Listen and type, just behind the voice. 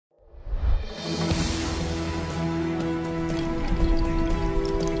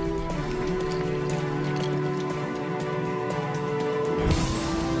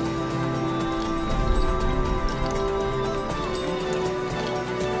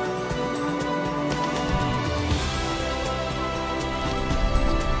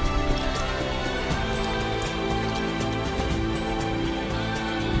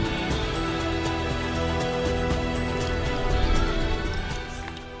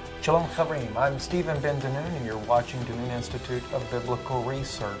Shalom Chavrim, I'm Stephen Ben Danoon and you're watching Danoon Institute of Biblical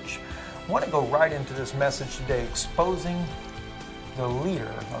Research. I want to go right into this message today, exposing the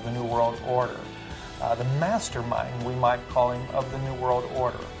leader of the New World Order, the mastermind, we might call him, of the New World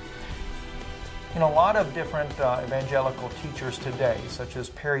Order. In a lot of different evangelical teachers today, such as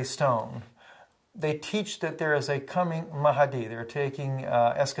Perry Stone, they teach that there is a coming Mahdi. They're taking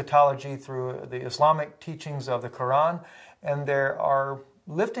eschatology through the Islamic teachings of the Quran, and they are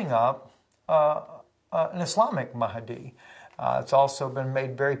lifting up an Islamic Mahdi. It's also been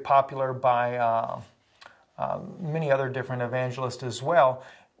made very popular by many other different evangelists as well,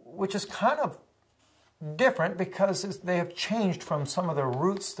 which is kind of different because they have changed from some of the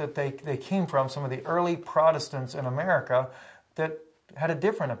roots that they came from, some of the early Protestants in America that had a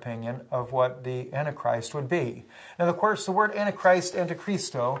different opinion of what the Antichrist would be. Now, of course, the word Antichrist,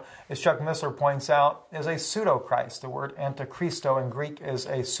 Antichristo, as Chuck Missler points out, is a pseudo-Christ. The word Antichristo in Greek is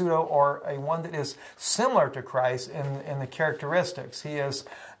a pseudo, or a one that is similar to Christ in the characteristics. He is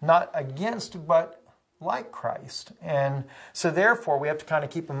not against, but like Christ. And so therefore, we have to kind of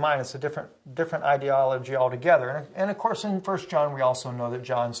keep in mind it's a different ideology altogether. And of course, in 1 John, we also know that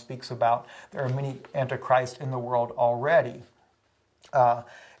John speaks about there are many Antichrists in the world already.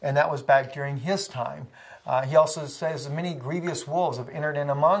 And that was back during his time. He also says many grievous wolves have entered in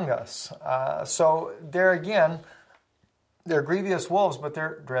among us. So there again, they're grievous wolves, but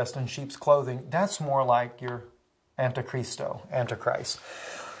they're dressed in sheep's clothing. That's more like your Antichrist.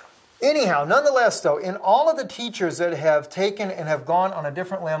 Anyhow, nonetheless though, in all of the teachers that have taken and have gone on a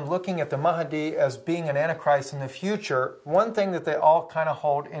different limb looking at the Mahdi as being an Antichrist in the future, one thing that they all kind of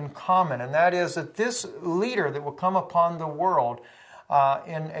hold in common, and that is that this leader that will come upon the world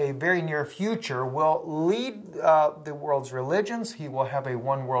in a very near future will lead the world's religions. He will have a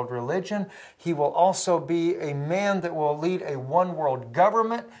one world religion. He will also be a man that will lead a one world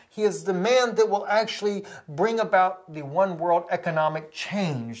government. He is the man that will actually bring about the one world economic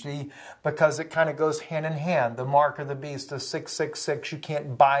change, because it kind of goes hand in hand. The mark of the beast, the 666, you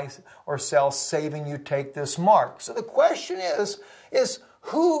can't buy or sell saving you take this mark. So the question is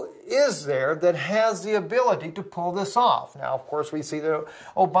who is there that has the ability to pull this off? Now, of course, we see that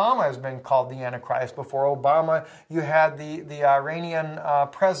Obama has been called the Antichrist. Before Obama, you had the Iranian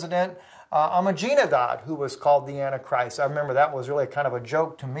president, Ahmadinejad, who was called the Antichrist. I remember that was really kind of a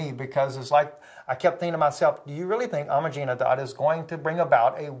joke to me because it's like I kept thinking to myself, do you really think Ahmadinejad is going to bring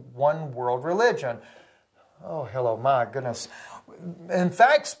about a one world religion? Oh, hello, my goodness. In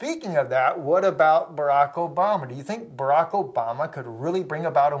fact, speaking of that, what about Barack Obama? Do you think Barack Obama could really bring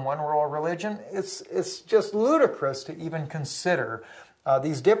about a one-world religion? It's just ludicrous to even consider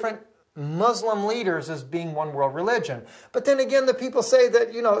these different Muslim leaders as being one-world religion. But then again, the people say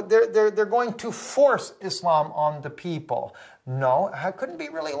that, you know, they're going to force Islam on the people. No, it couldn't be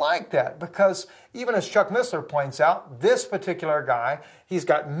really like that, because even as Chuck Missler points out, this particular guy, he's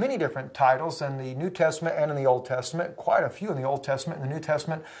got many different titles in the New Testament and in the Old Testament, quite a few in the Old Testament. In the New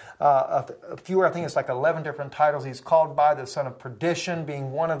Testament, a few, I think it's like 11 different titles he's called by, the son of perdition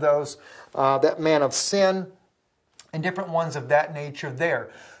being one of those, that man of sin, and different ones of that nature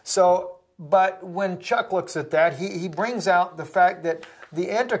there. So, but when Chuck looks at that, he brings out the fact that the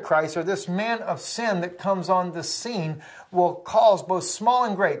Antichrist, or this man of sin that comes on the scene, will cause both small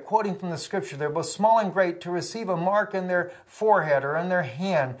and great, quoting from the scripture there, both small and great, to receive a mark in their forehead or in their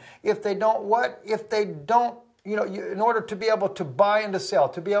hand. If they don't what? If they don't, you know, in order to be able to buy and to sell,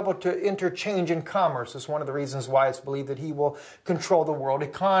 to be able to interchange in commerce, is one of the reasons why it's believed that he will control the world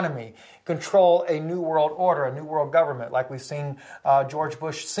economy, control a new world order, a new world government, like we've seen George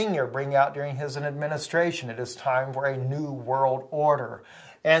Bush Sr. bring out during his administration. It is time for a new world order.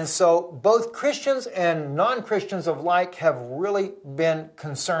 And so both Christians and non-Christians alike have really been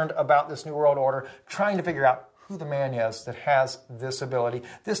concerned about this new world order, trying to figure out who the man is that has this ability,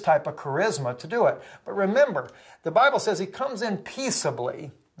 this type of charisma to do it. But remember, the Bible says he comes in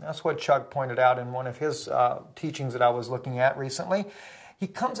peaceably. That's what Chuck pointed out in one of his teachings that I was looking at recently. He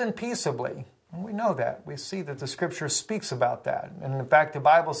comes in peaceably. And we know that. We see that the Scripture speaks about that. And in fact, the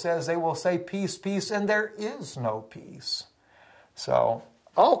Bible says they will say peace, peace, and there is no peace. So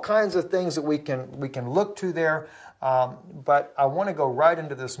all kinds of things that we can look to there. But I want to go right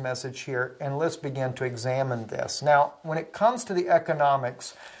into this message here, and let's begin to examine this. Now, when it comes to the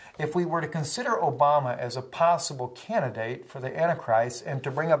economics, if we were to consider Obama as a possible candidate for the Antichrist and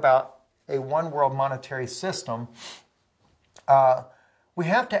to bring about a one-world monetary system, we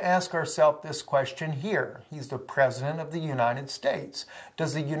have to ask ourselves this question here. He's the President of the United States.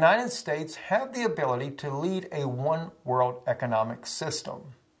 Does the United States have the ability to lead a one-world economic system?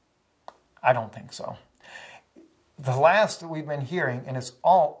 I don't think so. the last that we've been hearing, and it's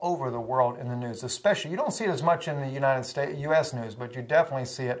all over the world in the news, especially, you don't see it as much in the United States, U.S. news, but you definitely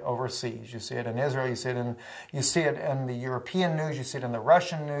see it overseas. You see it in Israel, you see it in the European news, you see it in the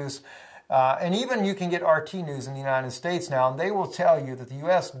Russian news, and even you can get RT news in the United States now, and they will tell you that the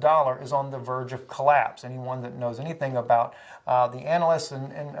U.S. dollar is on the verge of collapse. Anyone that knows anything about the analysts,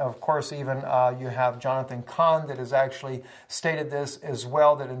 and of course even you have Jonathan Kahn that has actually stated this as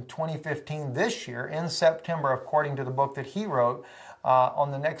well, that in 2015, this year, in September, according to the book that he wrote,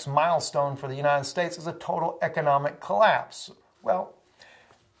 on the next milestone for the United States is a total economic collapse. Well,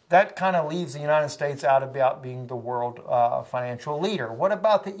 that kind of leaves the United States out about being the world financial leader. What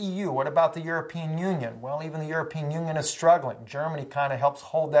about the EU? What about the European Union? Well, even the European Union is struggling. Germany kind of helps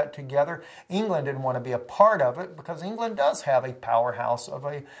hold that together. England didn't want to be a part of it because England does have a powerhouse of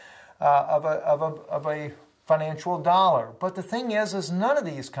a financial dollar. But the thing is none of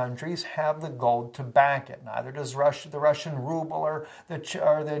these countries have the gold to back it. Neither does the Russian ruble or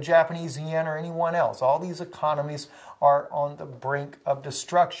the Japanese yen or anyone else. All these economies are on the brink of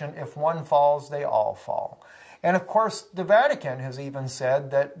destruction. If one falls, they all fall. And of course, the Vatican has even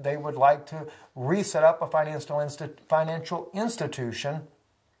said that they would like to reset up a financial institution,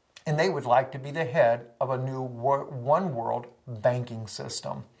 and they would like to be the head of a new one world banking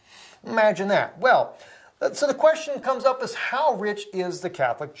system. Imagine that. Well, so the question comes up is, how rich is the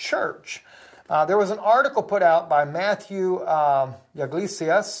Catholic Church? There was an article put out by Matthew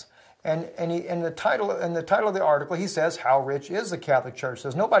Iglesias, and in the title of the article, he says, how rich is the Catholic Church? He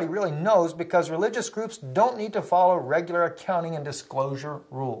says, nobody really knows because religious groups don't need to follow regular accounting and disclosure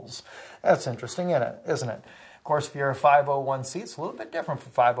rules. That's interesting, isn't it? Of course, if you're a 501c, it's a little bit different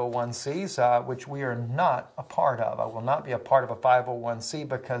for 501cs, which we are not a part of. I will not be a part of a 501c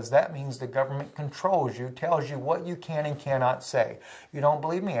because that means the government controls you, tells you what you can and cannot say. You don't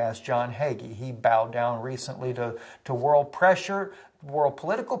believe me? Ask John Hagee. He bowed down recently to world pressure, world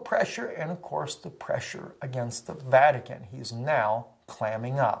political pressure, and of course the pressure against the Vatican. He's now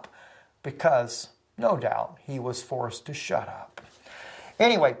clamming up because, no doubt, he was forced to shut up.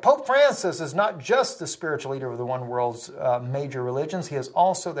 Anyway, Pope Francis is not just the spiritual leader of the one world's major religions. He is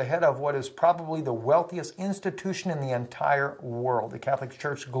also the head of what is probably the wealthiest institution in the entire world. The Catholic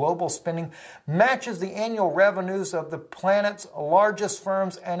Church global spending matches the annual revenues of the planet's largest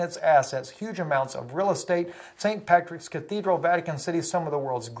firms and its assets. Huge amounts of real estate. St. Patrick's Cathedral, Vatican City, some of the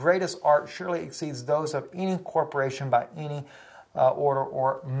world's greatest art, surely exceeds those of any corporation by any order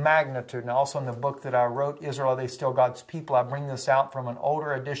or magnitude. Now, also in the book that I wrote, Israel, Are They Still God's People? I bring this out from an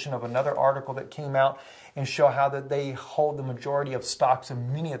older edition of another article that came out and show how that they hold the majority of stocks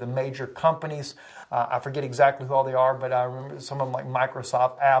in many of the major companies. I forget exactly who all they are, but I remember some of them like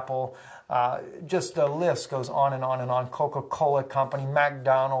Microsoft, Apple, just the list goes on and on and on. Coca-Cola Company,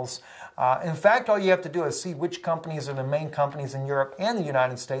 McDonald's. In fact, all you have to do is see which companies are the main companies in Europe and the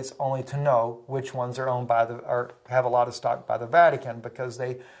United States, only to know which ones are owned by or have a lot of stock by the Vatican, because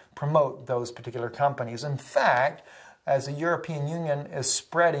they promote those particular companies. In fact, as the European Union is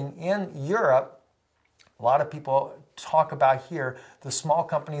spreading in Europe, a lot of people talk about here the small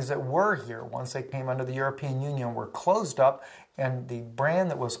companies that were here once they came under the European Union were closed up, and the brand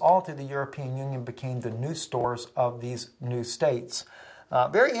that was all through the European Union became the new stores of these new states.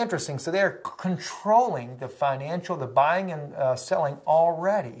 Very interesting. So they're controlling the financial, the buying and selling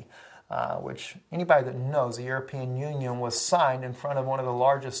already, which anybody that knows, the European Union was signed in front of one of the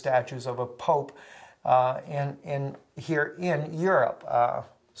largest statues of a pope here in Europe.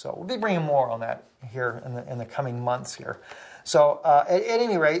 So we'll be bringing more on that here in the coming months here. So at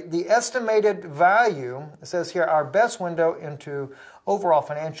any rate, the estimated value, it says here, our best window into overall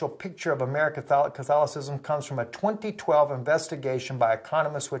financial picture of American Catholicism comes from a 2012 investigation by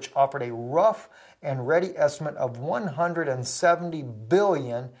economists which offered a rough and ready estimate of $170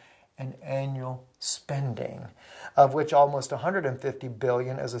 billion in annual spending, of which almost $150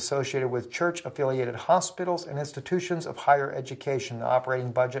 billion is associated with church-affiliated hospitals and institutions of higher education. The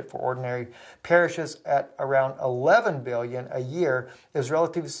operating budget for ordinary parishes at around $11 billion a year is a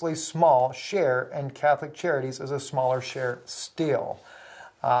relatively small share, and Catholic Charities is a smaller share still.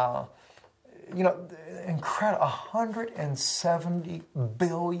 Incredible, $170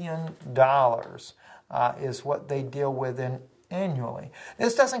 billion is what they deal with annually.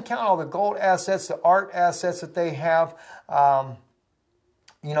 This doesn't count all the gold assets, the art assets that they have.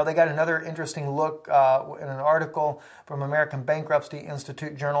 They got another interesting look in an article from American Bankruptcy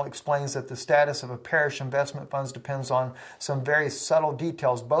Institute Journal explains that the status of a parish investment funds depends on some very subtle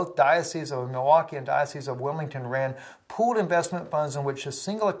details. Both Diocese of Milwaukee and Diocese of Wilmington ran pooled investment funds in which a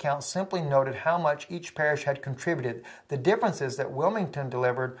single account simply noted how much each parish had contributed. The difference is that Wilmington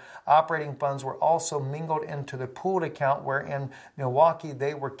delivered operating funds were also mingled into the pooled account, where in Milwaukee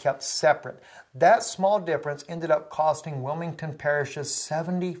they were kept separate. That small difference ended up costing Wilmington parishes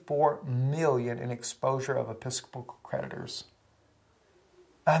 $74 million in exposure of Episcopal creditors.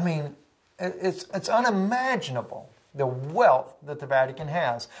 I mean, it's unimaginable, the wealth that the Vatican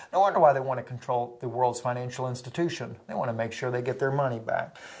has. No wonder why they want to control the world's financial institution. They want to make sure they get their money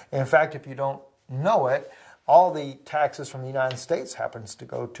back. In fact, if you don't know it, all the taxes from the United States happens to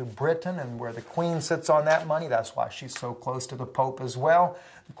go to Britain, and where the Queen sits on that money, that's why she's so close to the Pope as well,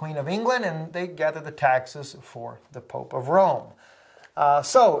 the Queen of England, and they gather the taxes for the Pope of Rome.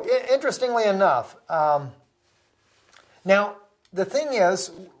 Interestingly enough, now, the thing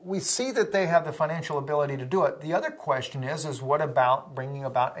is, we see that they have the financial ability to do it. The other question is what about bringing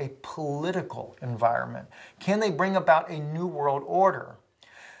about a political environment? Can they bring about a new world order?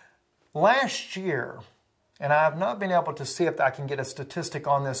 Last year, and I have not been able to see if I can get a statistic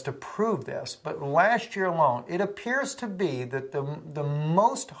on this to prove this, but last year alone, it appears to be that the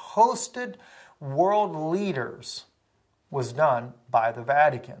most hosted world leaders was done by the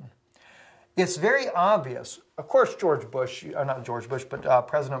Vatican. It's very obvious. Of course, President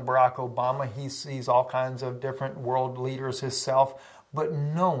Barack Obama, he sees all kinds of different world leaders himself, but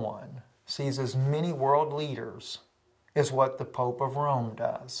no one sees as many world leaders as what the Pope of Rome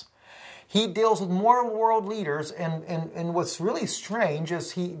does. He deals with more world leaders, and what's really strange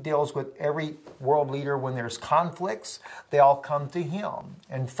is he deals with every world leader when there's conflicts. They all come to him.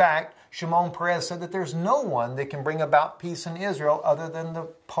 In fact, Shimon Peres said that there's no one that can bring about peace in Israel other than the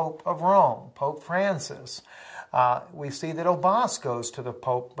Pope of Rome, Pope Francis. We see that Abbas goes to the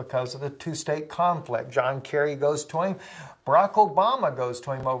Pope because of the two-state conflict. John Kerry goes to him. Barack Obama goes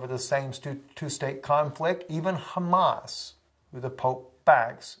to him over the same two-state conflict. Even Hamas, who the Pope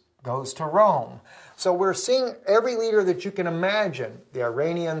backs, goes to Rome. So we're seeing every leader that you can imagine. The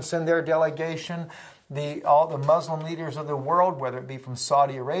Iranians send their delegation. All the Muslim leaders of the world, whether it be from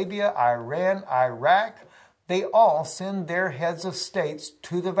Saudi Arabia, Iran, Iraq, they all send their heads of states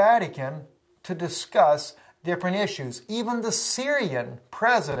to the Vatican to discuss different issues. Even the Syrian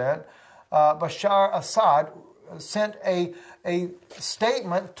president, Bashar Assad, sent a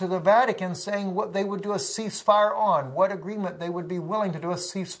statement to the Vatican saying what they would do a ceasefire on, what agreement they would be willing to do a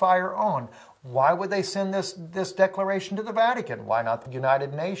ceasefire on. Why would they send this declaration to the Vatican? Why not the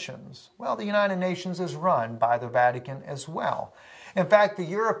United Nations? Well, the United Nations is run by the Vatican as well. In fact, the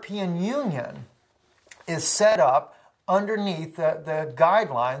European Union is set up underneath the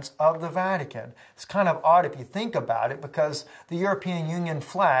guidelines of the Vatican. It's kind of odd if you think about it, because the European Union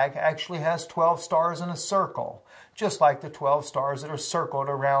flag actually has 12 stars in a circle, just like the 12 stars that are circled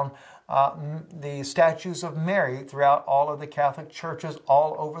around the statues of Mary throughout all of the Catholic churches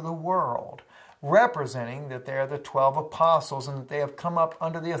all over the world, representing that they are the 12 apostles and that they have come up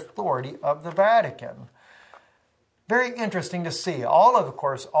under the authority of the Vatican. Very interesting to see. Of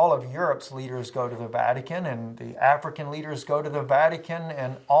course, all of Europe's leaders go to the Vatican, and the African leaders go to the Vatican,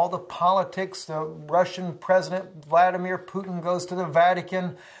 and all the politics, the Russian President Vladimir Putin goes to the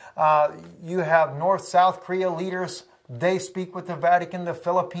Vatican. You have North-South Korea leaders. They speak with the Vatican. The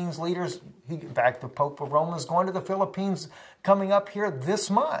Philippines leaders, in fact, the Pope of Rome is going to the Philippines coming up here this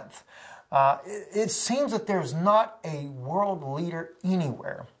month. It seems that there's not a world leader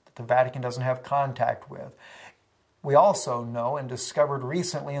anywhere that the Vatican doesn't have contact with. We also know and discovered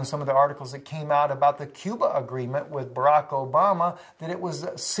recently in some of the articles that came out about the Cuba agreement with Barack Obama that it was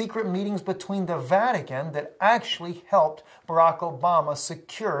secret meetings between the Vatican that actually helped Barack Obama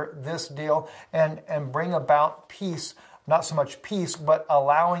secure this deal and bring about peace, not so much peace, but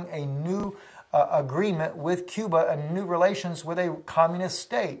allowing a new agreement with Cuba and new relations with a communist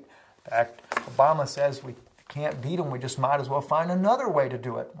state. In fact, Obama says we can't beat them, we just might as well find another way to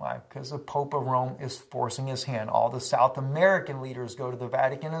do it. Why? Because the Pope of Rome is forcing his hand. All the South American leaders go to the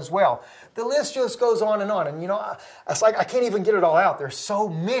Vatican as well. The list just goes on. And it's like I can't even get it all out. There's so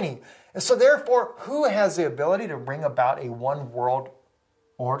many. And so therefore, who has the ability to bring about a one world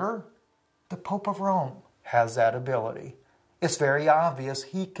order? The Pope of Rome has that ability. It's very obvious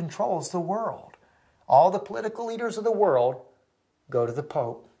he controls the world. All the political leaders of the world go to the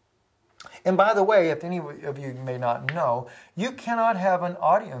Pope. And by the way, if any of you may not know, you cannot have an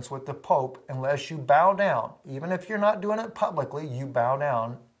audience with the Pope unless you bow down. Even if you're not doing it publicly, you bow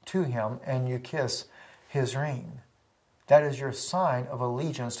down to him and you kiss his ring. That is your sign of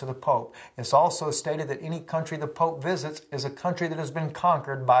allegiance to the Pope. It's also stated that any country the Pope visits is a country that has been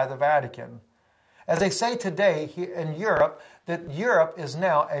conquered by the Vatican. As they say today in Europe, that Europe is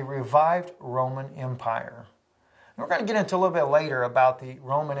now a revived Roman Empire. We're going to get into a little bit later about the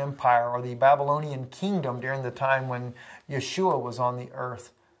Roman Empire or the Babylonian kingdom during the time when Yeshua was on the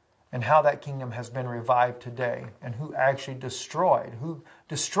earth, and how that kingdom has been revived today, and who actually destroyed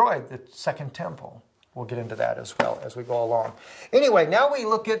the Second Temple. We'll get into that as well as we go along. Anyway, now we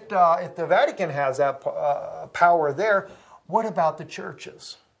look at if the Vatican has that power there, what about the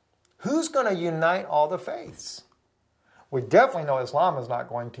churches? Who's going to unite all the faiths? We definitely know Islam is not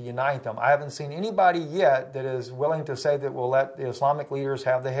going to unite them. I haven't seen anybody yet that is willing to say that we'll let the Islamic leaders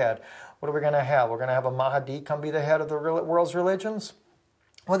have the head. What are we going to have? We're going to have a Mahdi come be the head of the world's religions?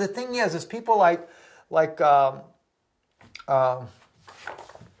 Well, the thing is people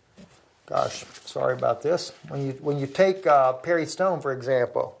gosh, sorry about this. When you take Perry Stone, for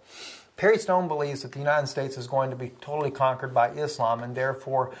example, Perry Stone believes that the United States is going to be totally conquered by Islam, and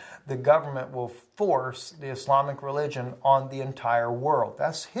therefore the government will force the Islamic religion on the entire world.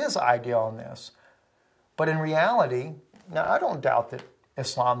 That's his idea on this. But in reality, now I don't doubt that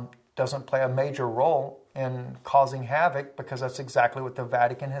Islam doesn't play a major role in causing havoc, because that's exactly what the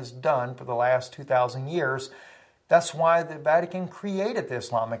Vatican has done for the last 2,000 years. That's why the Vatican created the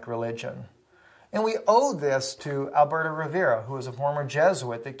Islamic religion. And we owe this to Alberto Rivera, who was a former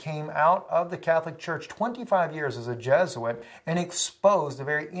Jesuit that came out of the Catholic Church 25 years as a Jesuit and exposed the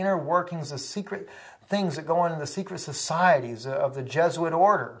very inner workings, the secret things that go on in the secret societies of the Jesuit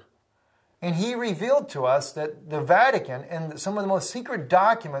order. And he revealed to us that the Vatican and some of the most secret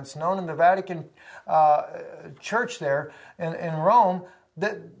documents known in the Vatican Church there in Rome,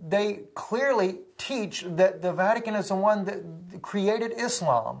 that they clearly teach that the Vatican is the one that created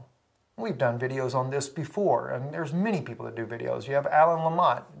Islam. We've done videos on this before, and there's many people that do videos. You have Alan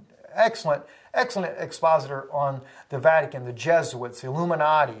Lamott, excellent expositor on the Vatican, the Jesuits, the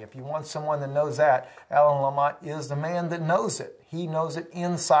Illuminati. If you want someone that knows that, Alan Lamott is the man that knows it. He knows it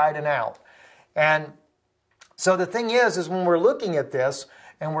inside and out. And so the thing is when we're looking at this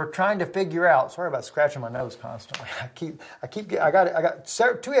and we're trying to figure out, sorry about scratching my nose constantly. I got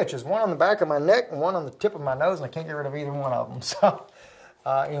two itches, one on the back of my neck and one on the tip of my nose, and I can't get rid of either one of them. So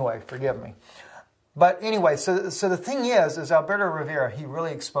anyway, forgive me. But anyway, so the thing is Alberto Rivera, he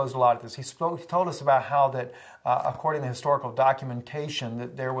really exposed a lot of this. He told us about how that, according to historical documentation,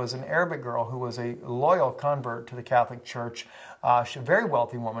 that there was an Arabic girl who was a loyal convert to the Catholic Church. She a very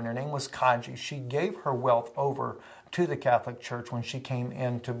wealthy woman. Her name was Kaji. She gave her wealth over to the Catholic Church when she came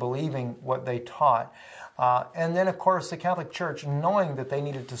into believing what they taught. And then, of course, the Catholic Church, knowing that they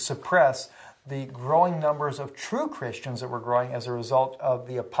needed to suppress the growing numbers of true Christians that were growing as a result of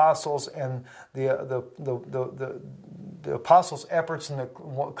the apostles and the apostles' efforts and the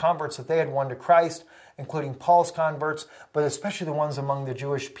converts that they had won to Christ, including Paul's converts, but especially the ones among the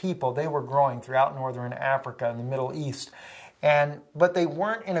Jewish people. They were growing throughout northern Africa and the Middle East. But they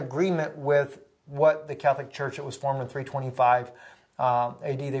weren't in agreement with what the Catholic Church that was formed in 325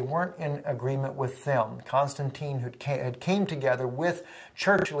 AD, they weren't in agreement with them. Constantine had came together with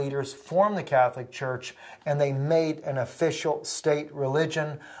church leaders, formed the Catholic Church, and they made an official state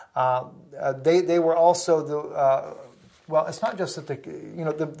religion. They were also the well, it's not just that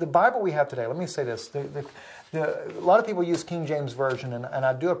the Bible we have today. Let me say this: a lot of people use King James Version, and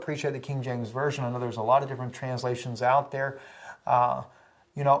I do appreciate the King James Version. I know there's a lot of different translations out there.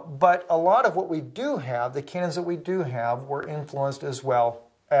 But a lot of what we do have, the canons that we do have, were influenced as well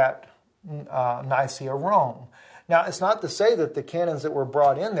at Nicaea, Rome. Now, it's not to say that the canons that were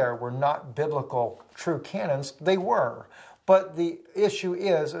brought in there were not biblical, true canons. They were. But the issue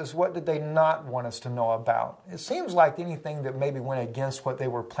is what did they not want us to know about? It seems like anything that maybe went against what they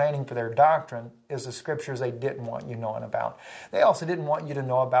were planning for their doctrine is the scriptures they didn't want you knowing about. They also didn't want you to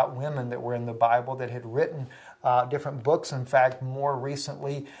know about women that were in the Bible that had written different books. In fact, more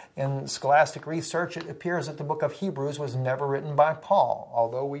recently in scholastic research, it appears that the book of Hebrews was never written by Paul,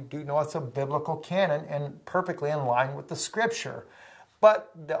 although we do know it's a biblical canon and perfectly in line with the scripture.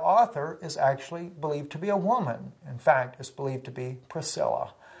 But the author is actually believed to be a woman. In fact, it's believed to be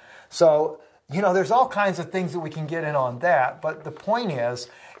Priscilla. So, there's all kinds of things that we can get in on that. But the point is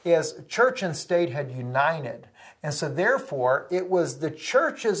church and state had united. And so therefore, it was the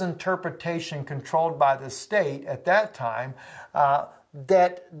church's interpretation controlled by the state at that time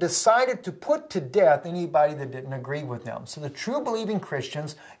that decided to put to death anybody that didn't agree with them. So the true believing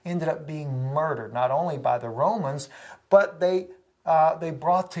Christians ended up being murdered, not only by the Romans, but they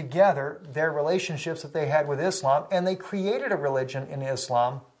brought together their relationships that they had with Islam, and they created a religion in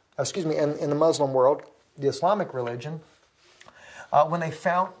Islam, in the Muslim world, the Islamic religion, when they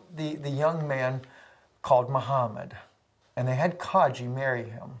found the young man called Muhammad. And they had Kaji marry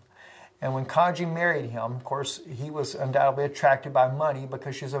him. And when Kaji married him, of course, he was undoubtedly attracted by money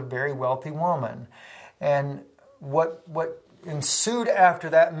because she's a very wealthy woman. And what ensued after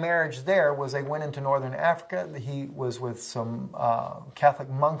that marriage there was they went into northern Africa. He was with some Catholic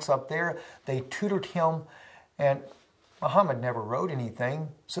monks up there. They tutored him, and Muhammad never wrote anything,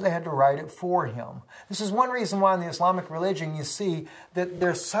 so they had to write it for him. This is one reason why in the Islamic religion you see that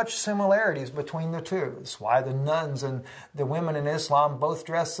there's such similarities between the two. It's why the nuns and the women in Islam both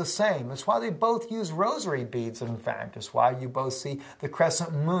dress the same. It's why they both use rosary beads, in fact. It's why you both see the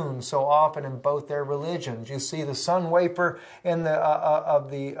crescent moon so often in both their religions. You see the sun wafer in the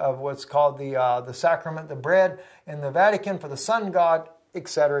of what's called the sacrament, the bread, in the Vatican for the sun god,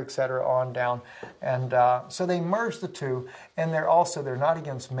 etc., on down. And so they merge the two, and they're not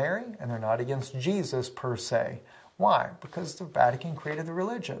against Mary, and they're not against Jesus per se. Why? Because the Vatican created the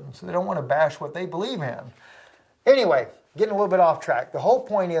religion, so they don't want to bash what they believe in. Anyway, getting a little bit off track. The whole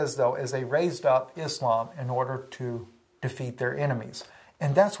point is, though, is they raised up Islam in order to defeat their enemies.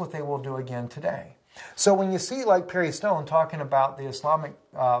 And that's what they will do again today. So when you see like Perry Stone talking about the Islamic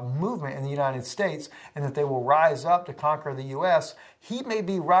movement in the United States and that they will rise up to conquer the U.S., he may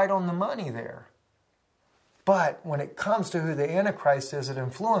be right on the money there. But when it comes to who the Antichrist is that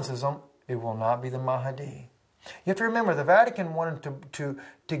influences them, it will not be the Mahdi. You have to remember, the Vatican wanted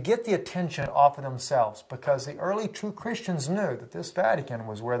to get the attention off of themselves because the early true Christians knew that this Vatican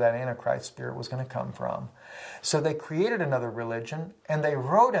was where that Antichrist spirit was going to come from. So they created another religion, and they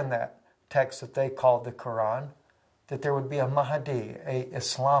wrote in that text that they called the Quran that there would be a Mahdi, a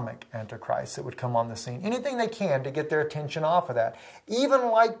Islamic Antichrist that would come on the scene. Anything they can to get their attention off of that. Even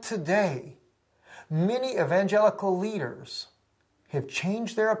like today, many evangelical leaders have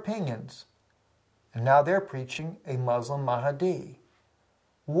changed their opinions, and now they're preaching a Muslim Mahdi.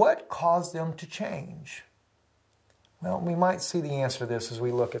 What caused them to change? Well, we might see the answer to this as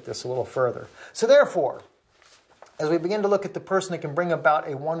we look at this a little further. So therefore, as we begin to look at the person that can bring about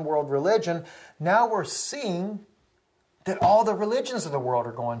a one-world religion, now we're seeing that all the religions of the world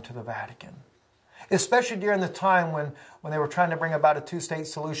are going to the Vatican. Especially during the time when they were trying to bring about a two-state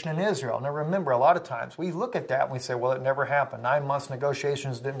solution in Israel. Now remember, a lot of times we look at that and we say, well, it never happened. 9 months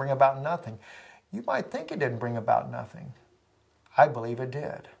negotiations didn't bring about nothing. You might think it didn't bring about nothing. I believe it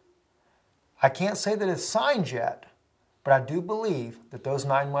did. I can't say that it's signed yet, but I do believe that those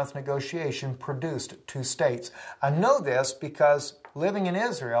 9-month negotiations produced 2 states. I know this because living in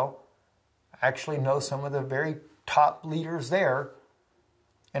Israel, I actually know some of the very top leaders there,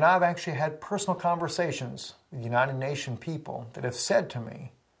 and I've actually had personal conversations with United Nations people that have said to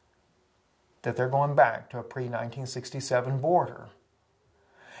me that they're going back to a pre-1967 border.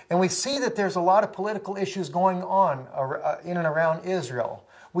 And we see that there's a lot of political issues going on in and around Israel.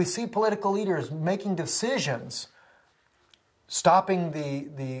 We see political leaders making decisions stopping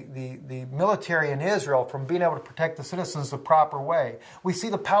the military in Israel from being able to protect the citizens the proper way. We see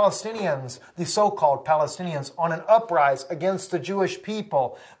the Palestinians, the so-called Palestinians, on an uprise against the Jewish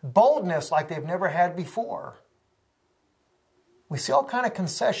people. Boldness like they've never had before. We see all kinds of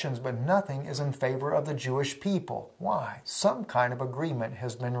concessions, but nothing is in favor of the Jewish people. Why? Some kind of agreement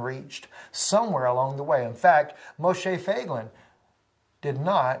has been reached somewhere along the way. In fact, Moshe Feiglin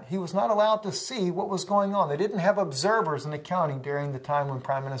he was not allowed to see what was going on. They didn't have observers in the county during the time when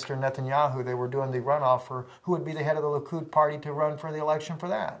Prime Minister Netanyahu, they were doing the runoff for who would be the head of the Likud party to run for the election for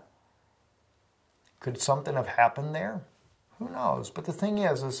that. Could something have happened there? Who knows? But the thing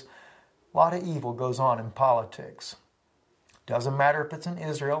is a lot of evil goes on in politics. Doesn't matter if it's in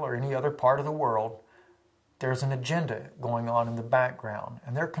Israel or any other part of the world. There's an agenda going on in the background,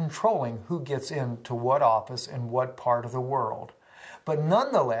 and they're controlling who gets into what office in what part of the world. But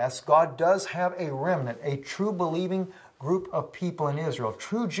nonetheless, God does have a remnant, a true believing group of people in Israel,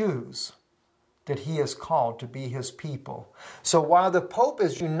 true Jews, that He has called to be His people. So while the Pope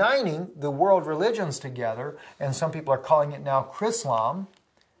is uniting the world religions together, and some people are calling it now Chrislam,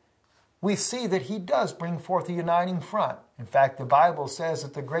 we see that He does bring forth a uniting front. In fact, the Bible says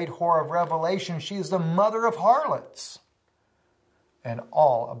that the great whore of Revelation, she is the mother of harlots and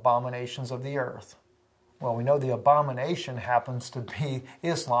all abominations of the earth. Well, we know the abomination happens to be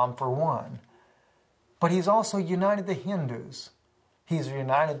Islam for one. But He's also united the Hindus. He's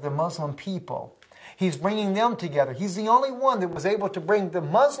united the Muslim people. He's bringing them together. He's the only one that was able to bring the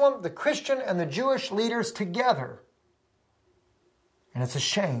Muslim, the Christian, and the Jewish leaders together. And it's a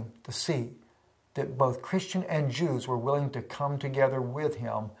shame to see that both Christian and Jews were willing to come together with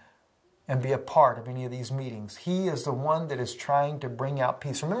Him and be a part of any of these meetings. He is the one that is trying to bring out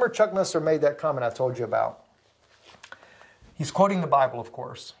peace. Remember Chuck Missler made that comment I told you about. He's quoting the Bible, of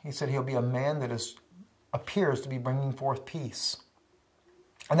course. He said he'll be a man that appears to be bringing forth peace.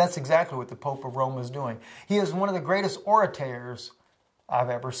 And that's exactly what the Pope of Rome is doing. He is one of the greatest orators I've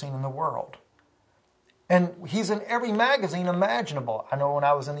ever seen in the world. And he's in every magazine imaginable. I know when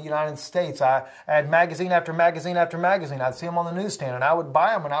I was in the United States, I had magazine after magazine after magazine. I'd see him on the newsstand, and I would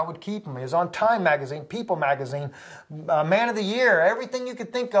buy them, and I would keep them. He was on Time magazine, People magazine, Man of the Year. Everything you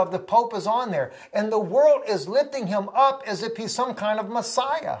could think of, the Pope is on there. And the world is lifting him up as if he's some kind of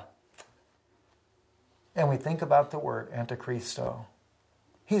Messiah. And we think about the word Antichristo.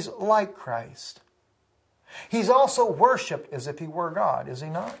 He's like Christ. He's also worshipped as if he were God, is he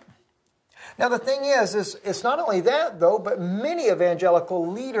not? Now the thing is it's not only that though, but many evangelical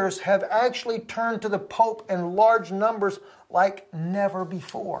leaders have actually turned to the Pope in large numbers like never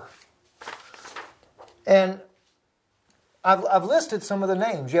before. And I've listed some of the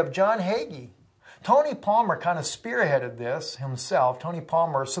names. You have John Hagee. Tony Palmer kind of spearheaded this himself.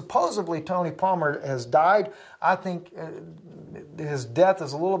 Supposedly Tony Palmer has died. I think his death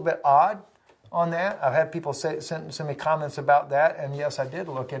is a little bit odd on that. I've had people send me comments about that, and yes, I did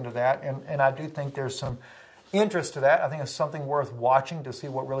look into that, and I do think there's some interest to that. I think it's something worth watching to see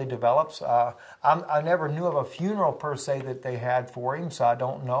what really develops. I never knew of a funeral per se that they had for him, so I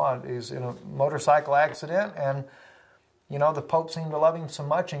don't know. He was in a motorcycle accident, and you know, the Pope seemed to love him so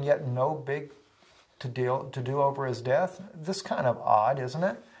much, and yet no big to do over his death. This is kind of odd, isn't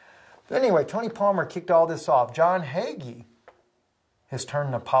it? But anyway, Tony Palmer kicked all this off. John Hagee has turned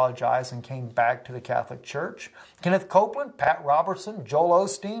and apologized and came back to the Catholic Church. Kenneth Copeland, Pat Robertson, Joel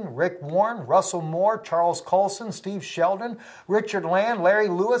Osteen, Rick Warren, Russell Moore, Charles Colson, Steve Sheldon, Richard Land, Larry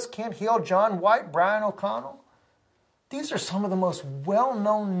Lewis, Kent Hill, John White, Brian O'Connell. These are some of the most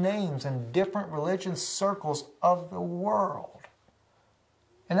well-known names in different religious circles of the world.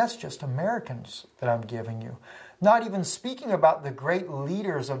 And that's just Americans that I'm giving you. Not even speaking about the great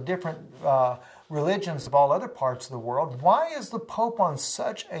leaders of different religions of all other parts of the world. Why is the Pope on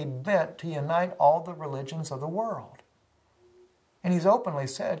such a bent to unite all the religions of the world? And he's openly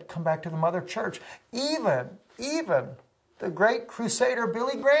said, come back to the Mother Church. Even the great crusader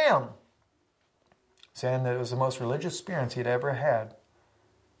Billy Graham, saying that it was the most religious experience he'd ever had,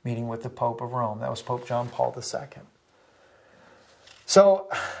 meeting with the Pope of Rome. That was Pope John Paul II. So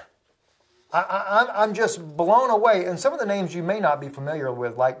I'm just blown away. And some of the names you may not be familiar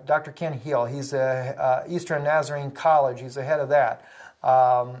with, like Dr. Ken Hill. He's at Eastern Nazarene College. He's the head of that.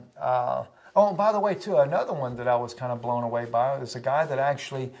 Oh, by the way, too, another one that I was kind of blown away by is a guy that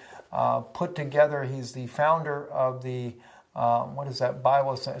actually put together, he's the founder of the, what is that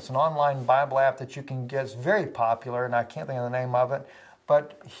Bible? It's an online Bible app that you can get. It's very popular, and I can't think of the name of it.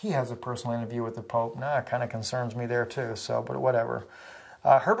 But he has a personal interview with the Pope. Now, it kind of concerns me there, too, so, but whatever.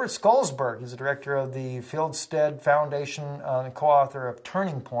 Herbert Skolsberg, he's the director of the Fieldstead Foundation and co-author of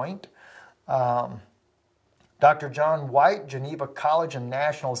Turning Point. Dr. John White, Geneva College and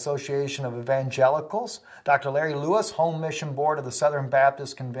National Association of Evangelicals. Dr. Larry Lewis, Home Mission Board of the Southern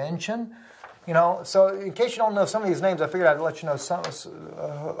Baptist Convention. You know, so in case you don't know some of these names, I figured I'd let you know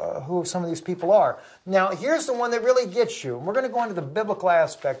who some of these people are. Now, here's the one that really gets you. We're going to go into the biblical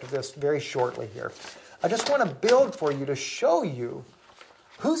aspect of this very shortly here. I just want to build for you to show you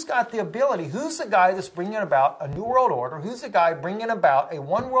who's got the ability, who's the guy that's bringing about a new world order, who's the guy bringing about a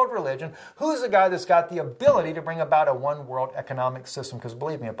one-world religion, who's the guy that's got the ability to bring about a one-world economic system. Because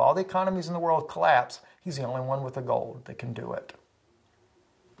believe me, if all the economies in the world collapse, he's the only one with the gold that can do it.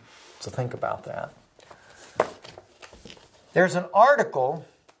 So think about that. There's an article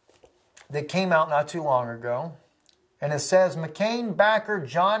that came out not too long ago, and it says, McCain backer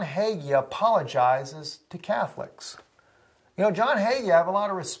John Hagee apologizes to Catholics. You know, John Hagee, I have a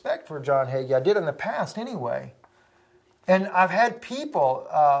lot of respect for John Hagee. I did in the past anyway. And I've had people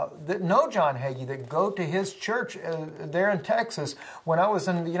that know John Hagee that go to his church there in Texas. When I was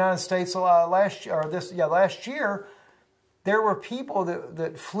in the United States last year, there were people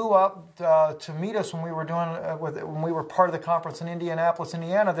that flew up to meet us when we were when we were part of the conference in Indianapolis,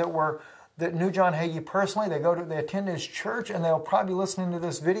 Indiana, that knew John Hagee personally. They attend his church, and they'll probably be listening to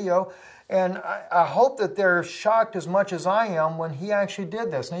this video. And I hope that they're shocked as much as I am when he actually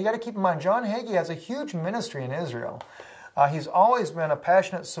did this. Now, you got to keep in mind, John Hagee has a huge ministry in Israel. He's always been a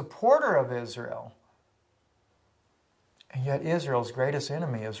passionate supporter of Israel. And yet Israel's greatest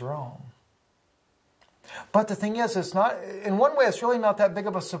enemy is Rome. But the thing is, it's not, in one way, it's really not that big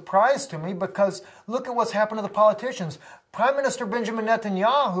of a surprise to me, because look at what's happened to the politicians. Prime Minister Benjamin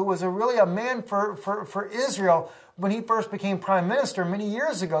Netanyahu was really a man for Israel when he first became prime minister many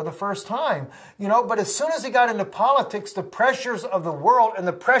years ago, the first time. You know, but as soon as he got into politics, the pressures of the world and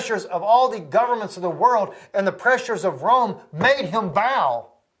the pressures of all the governments of the world and the pressures of Rome made him bow.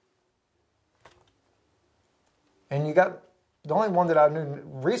 And you got, the only one that I knew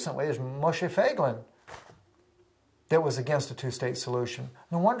recently is Moshe Feiglin, that was against a two-state solution.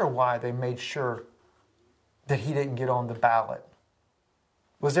 No wonder why they made sure that he didn't get on the ballot?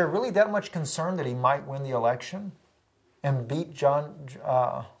 Was there really that much concern that he might win the election and beat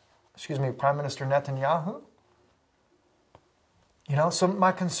Prime Minister Netanyahu? You know, so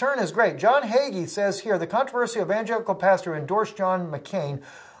my concern is great. John Hagee says here, the controversial evangelical pastor who endorsed John McCain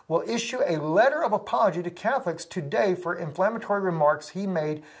will issue a letter of apology to Catholics today for inflammatory remarks he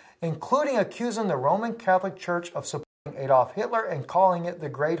made, including accusing the Roman Catholic Church of supporting Adolf Hitler and calling it the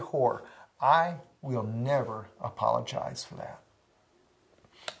Great Whore. I will never apologize for that.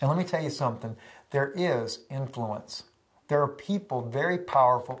 And let me tell you something. There is influence. There are people very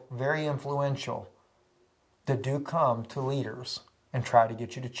powerful, very influential that do come to leaders and try to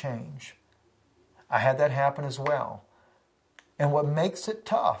get you to change. I had that happen as well. And what makes it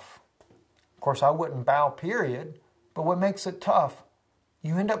tough, of course I wouldn't bow, period, but what makes it tough,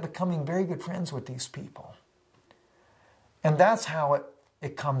 you end up becoming very good friends with these people. And that's how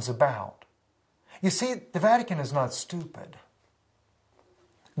it comes about. You see, the Vatican is not stupid.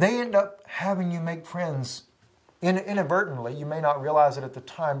 They end up having you make friends inadvertently. You may not realize it at the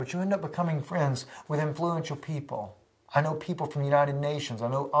time, but you end up becoming friends with influential people. I know people from the United Nations. I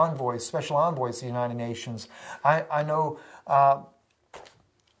know envoys, special envoys to the United Nations. I know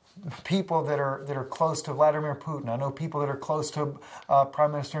people that are close to Vladimir Putin. I know people that are close to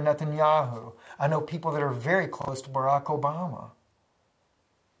Prime Minister Netanyahu. I know people that are very close to Barack Obama.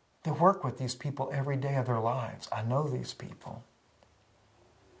 They work with these people every day of their lives. I know these people.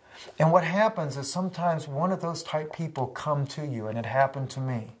 And what happens is sometimes one of those type people come to you, and it happened to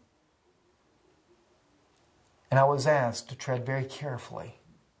me. And I was asked to tread very carefully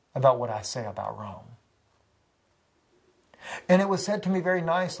about what I say about Rome. And it was said to me very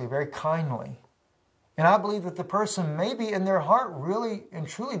nicely, very kindly. And I believe that the person maybe in their heart really and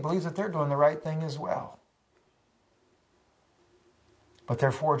truly believes that they're doing the right thing as well. But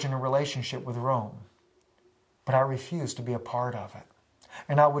they're forging a relationship with Rome. But I refuse to be a part of it.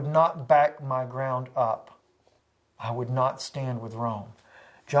 And I would not back my ground up. I would not stand with Rome.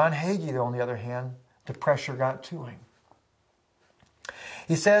 John Hagee, though, on the other hand, the pressure got to him.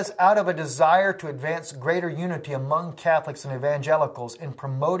 He says, out of a desire to advance greater unity among Catholics and evangelicals in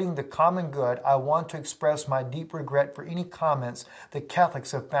promoting the common good, I want to express my deep regret for any comments that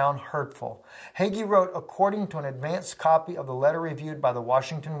Catholics have found hurtful. Hagee wrote, according to an advanced copy of the letter reviewed by the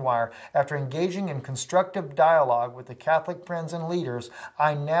Washington Wire, after engaging in constructive dialogue with the Catholic friends and leaders,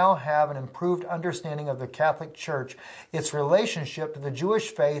 I now have an improved understanding of the Catholic Church, its relationship to the Jewish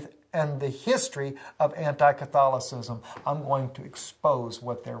faith, and the history of anti-Catholicism. I'm going to expose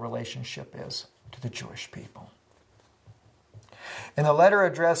what their relationship is to the Jewish people. In the letter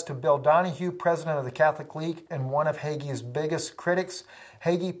addressed to Bill Donahue, president of the Catholic League and one of Hagee's biggest critics,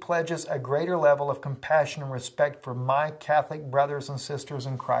 Hagee pledges a greater level of compassion and respect for my Catholic brothers and sisters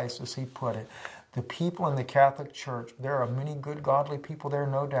in Christ, as he put it. The people in the Catholic Church, there are many good, godly people there,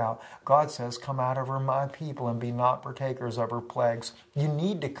 no doubt. God says, come out of her, my people, and be not partakers of her plagues. You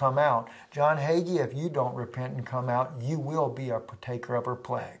need to come out. John Hagee, if you don't repent and come out, you will be a partaker of her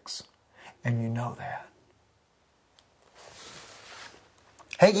plagues. And you know that.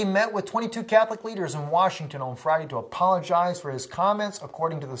 Hagee met with 22 Catholic leaders in Washington on Friday to apologize for his comments,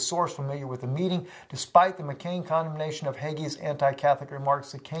 according to the source familiar with the meeting. Despite the McCain condemnation of Hagee's anti-Catholic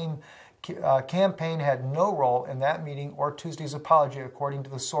remarks, the campaign had no role in that meeting or Tuesday's apology, according to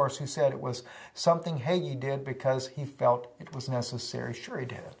the source, who said it was something Hagee did because he felt it was necessary. Sure he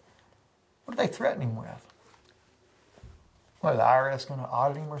did. What are they threatening him with? What, are the IRS going to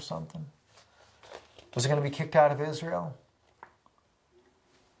audit him or something? Was he going to be kicked out of Israel?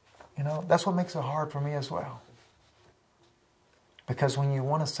 You know, that's what makes it hard for me as well. Because when you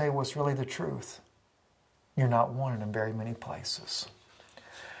want to say what's really the truth, you're not wanted in very many places.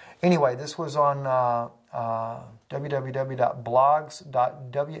 Anyway, this was on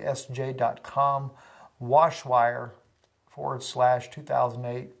www.blogs.wsj.com,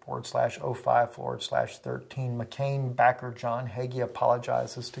 washwire/2008/05/13. McCain backer John Hagee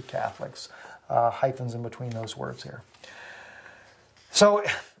apologizes to Catholics. Hyphens in between those words here. So,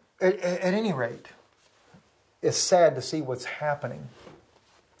 at any rate, it's sad to see what's happening.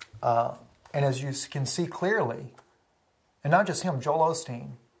 And as you can see clearly, and not just him, Joel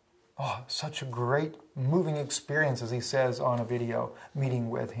Osteen, such a great, moving experience, as he says on a video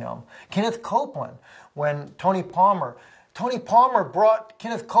meeting with him. Kenneth Copeland, when Tony Palmer brought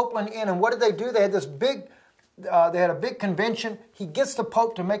Kenneth Copeland in, and what did they do? They had this big, they had a big convention. He gets the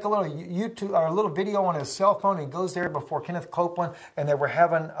Pope to make a little YouTube or a little video on his cell phone. He goes there before Kenneth Copeland, and they were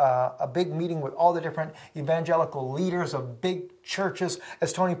having a big meeting with all the different evangelical leaders of big churches.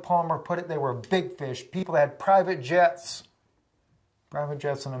 As Tony Palmer put it, they were big fish, people that had private jets. Private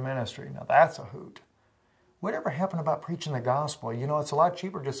jets in the ministry. Now that's a hoot. whatever happened about preaching the gospel? You know, it's a lot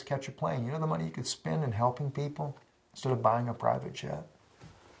cheaper just to catch a plane. You know the money you could spend in helping people instead of buying a private jet?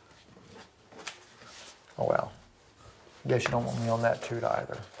 Oh, well. I guess you don't want me on that toot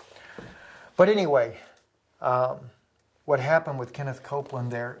either. But anyway, what happened with Kenneth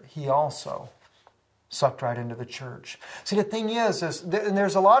Copeland there, he also sucked right into the church. See, the thing is and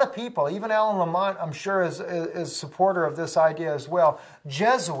there's a lot of people, even Alan Lamont, I'm sure, is a supporter of this idea as well.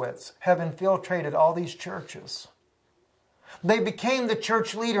 Jesuits have infiltrated all these churches. They became the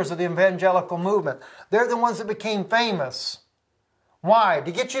church leaders of the evangelical movement. They're the ones that became famous. Why?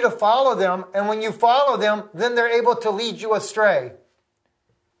 To get you to follow them, and when you follow them, then they're able to lead you astray.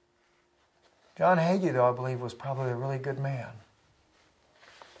 John Hagee, though, I believe, was probably a really good man.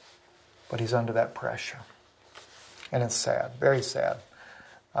 But he's under that pressure. And it's sad, very sad.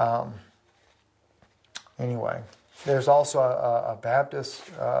 Anyway, there's also a Baptist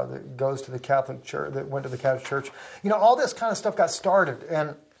that goes to the Catholic Church, that went to the Catholic Church. You know, all this kind of stuff got started,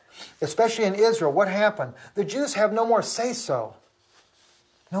 and especially in Israel, what happened? The Jews have no more say-so.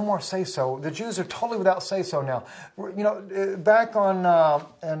 No more say-so. The Jews are totally without say-so now. You know, back on,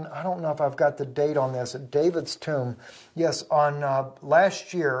 and I don't know if I've got the date on this, at David's tomb, yes, on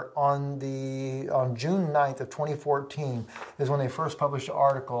last year, on June 9th of 2014, is when they first published an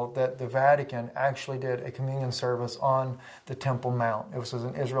article that the Vatican actually did a communion service on the Temple Mount. It was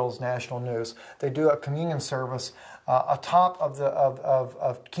in Israel's national news. They do a communion service atop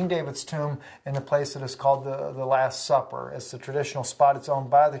of King David's tomb in the place that is called the Last Supper. It's the traditional spot. It's owned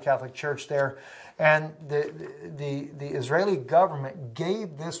by the Catholic Church there. And the Israeli government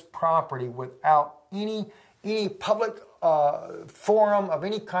gave this property without any public forum of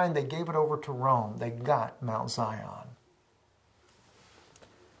any kind. They gave it over to Rome. They got Mount Zion.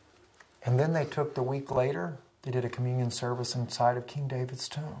 And then they took the week later, they did a communion service inside of King David's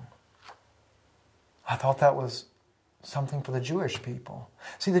tomb. I thought that was something for the Jewish people.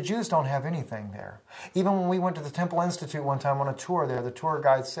 See, the Jews don't have anything there. Even when we went to the Temple Institute one time on a tour there, the tour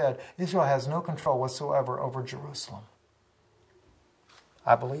guide said, Israel has no control whatsoever over Jerusalem.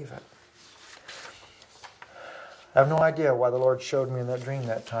 I believe it. I have no idea why the Lord showed me in that dream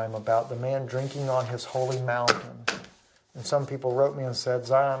that time about the man drinking on his holy mountain. And some people wrote me and said,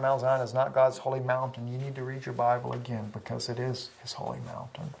 Mount Zion is not God's holy mountain. You need to read your Bible again because it is his holy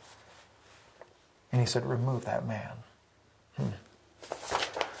mountain. And he said, remove that man.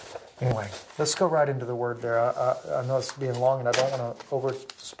 Anyway, let's go right into the word there. I know it's being long and I don't want to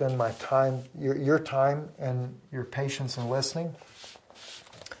overspend my time, your time and your patience in listening.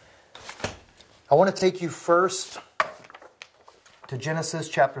 I want to take you first to Genesis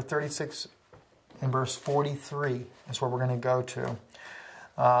chapter 36 and verse 43. That's where we're going to go to.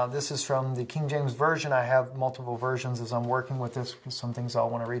 This is from the King James Version. I have multiple versions as I'm working with this because some things I'll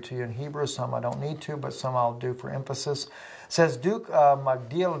want to read to you in Hebrew, some I don't need to, but some I'll do for emphasis. It says, Duke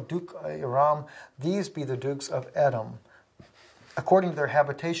Magdiel, Duke Aram, these be the dukes of Edom. According to their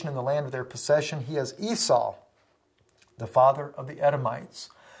habitation in the land of their possession, he is Esau, the father of the Edomites.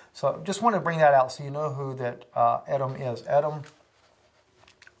 So just want to bring that out so you know who that Edom is. Edom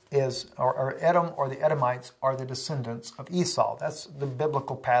or the Edomites are the descendants of Esau. That's the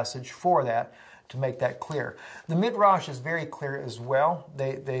biblical passage for that, to make that clear. The Midrash is very clear as well.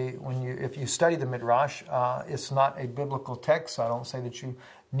 If you study the Midrash, it's not a biblical text, so I don't say that you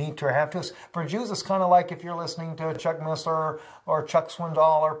need to or have to. For Jews, it's kind of like if you're listening to Chuck Missler or Chuck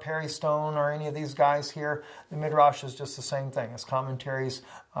Swindoll or Perry Stone or any of these guys here. The Midrash is just the same thing. It's commentaries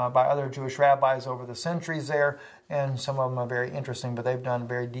by other Jewish rabbis over the centuries there, and some of them are very interesting, but they've done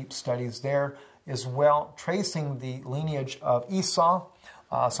very deep studies there as well, tracing the lineage of Esau.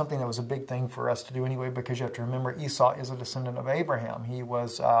 Something that was a big thing for us to do anyway, because you have to remember Esau is a descendant of Abraham. He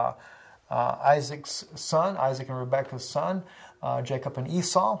was Isaac's son, Isaac and Rebekah's son, Jacob and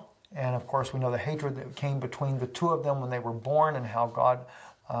Esau. And of course we know the hatred that came between the two of them when they were born, and how God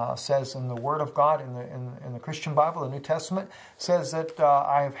says in the Word of God, in the Christian Bible, the New Testament, says that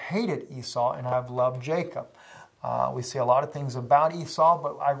I have hated Esau and I have loved Jacob. We see a lot of things about Esau,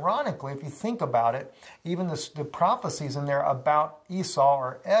 but ironically, if you think about it, even the prophecies in there about Esau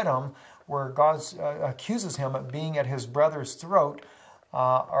or Edom, where God accuses him of being at his brother's throat,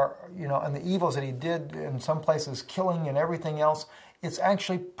 and the evils that he did in some places, killing and everything else, it's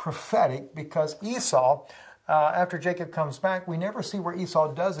actually prophetic, because Esau, after Jacob comes back, we never see where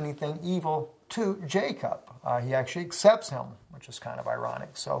Esau does anything evil to Jacob. He actually accepts him, which is kind of ironic.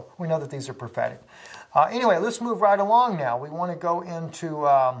 So we know that these are prophetic. Anyway, let's move right along now. We want to go into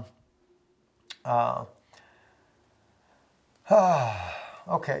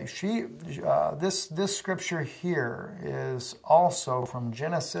Okay, this scripture here is also from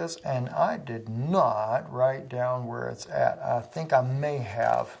Genesis, and I did not write down where it's at. I think I may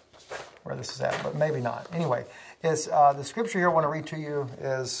have where this is at, but maybe not. Anyway, it's the scripture here I want to read to you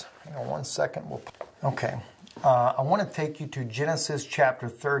is, hang on one second. Okay, I want to take you to Genesis chapter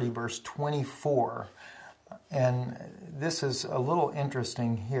 30, verse 24. And this is a little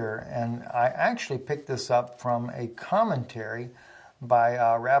interesting here, and I actually picked this up from a commentary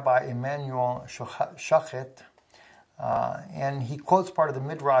by Rabbi Emmanuel Shochet, and he quotes part of the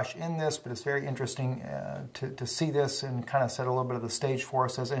Midrash in this, but it's very interesting to see this and kind of set a little bit of the stage for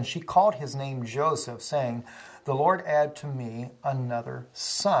us. It says, and she called his name Joseph, saying, the Lord add to me another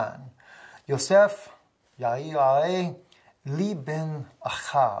son. Yosef, Yair, Li ben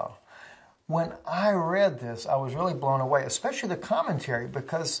Achar. When I read this, I was really blown away, especially the commentary,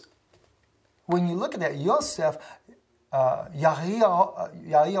 because when you look at that, Yosef, Yair,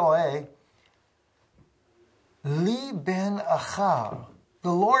 Li ben Achar,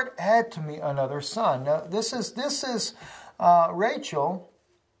 the Lord add to me another son. Now, this is Rachel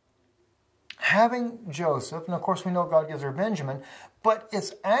having Joseph, and of course we know God gives her Benjamin, but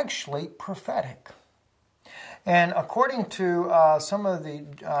it's actually prophetic. And according to some of the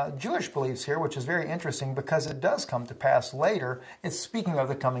Jewish beliefs here, which is very interesting because it does come to pass later, it's speaking of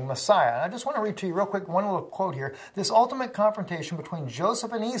the coming Messiah. And I just want to read to you real quick one little quote here. This ultimate confrontation between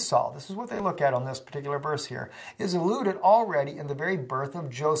Joseph and Esau, this is what they look at on this particular verse here, is alluded already in the very birth of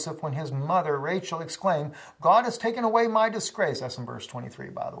Joseph when his mother, Rachel, exclaimed, God has taken away my disgrace. That's in verse 23,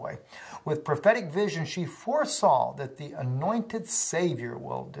 by the way. With prophetic vision, she foresaw that the anointed Savior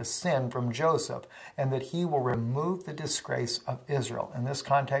will descend from Joseph and that he will remove the disgrace of Israel. In this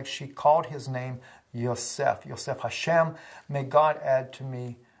context, she called his name Yosef. Yosef Hashem, may God add to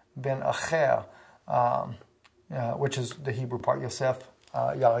me ben Acher, which is the Hebrew part, Yosef,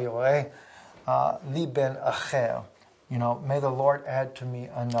 Yair, Li ben Acher. You know, may the Lord add to me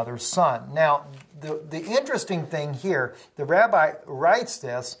another son. Now, the interesting thing here, the rabbi writes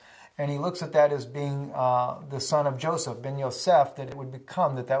this, and he looks at that as being the son of Joseph, ben Yosef, that it would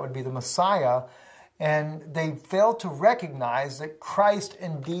become, that would be the Messiah. And they failed to recognize that Christ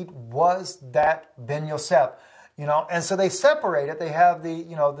indeed was that ben Yosef. You know, and so they separate it. They have the,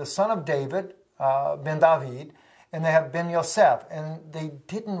 the son of David, ben David, and they have ben Yosef. And they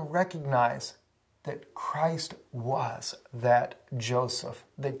didn't recognize that Christ was that Joseph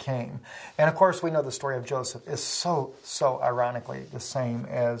that came. And of course, we know the story of Joseph is so ironically the same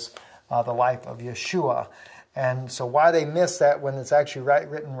as the life of Yeshua. And so why they miss that when it's actually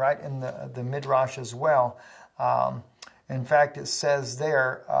written right in the Midrash as well. In fact, it says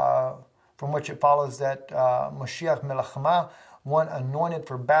there, from which it follows that Moshiach Melachma, one anointed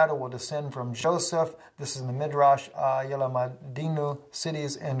for battle, will descend from Joseph. This is in the Midrash, Yelamadinu,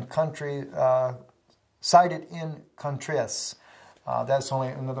 cities and country, cited in countries. That's only,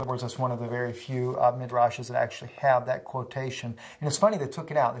 in other words, that's one of the very few Midrashes that actually have that quotation. And it's funny they took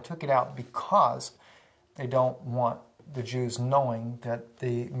it out. They took it out because they don't want the Jews knowing that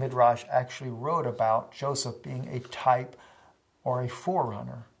the Midrash actually wrote about Joseph being a type or a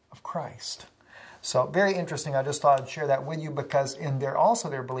forerunner of Christ. So very interesting. I just thought I'd share that with you because in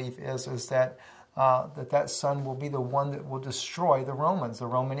their belief is that that son will be the one that will destroy the Romans, the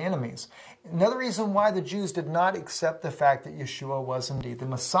Roman enemies. Another reason why the Jews did not accept the fact that Yeshua was indeed the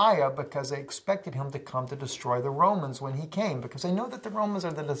Messiah, because they expected him to come to destroy the Romans when he came, because they know that the Romans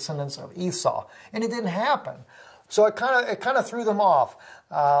are the descendants of Esau, and it didn't happen. So it kind of threw them off.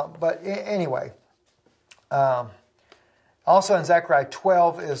 But anyway. Also in Zechariah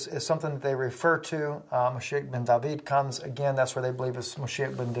 12 is something that they refer to. Moshiach ben David comes. Again, that's where they believe it's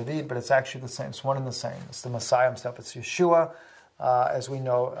Moshiach ben David, but it's actually the same. It's one and the same. It's the Messiah himself. It's Yeshua, as we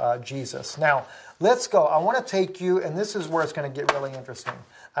know, Jesus. Now, let's go. I want to take you, and this is where it's going to get really interesting.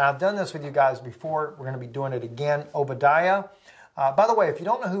 I've done this with you guys before. We're going to be doing it again. Obadiah. By the way, if you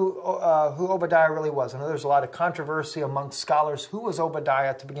don't know who Obadiah really was, I know there's a lot of controversy amongst scholars. Who was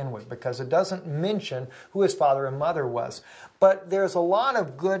Obadiah to begin with? Because it doesn't mention who his father and mother was. But there's a lot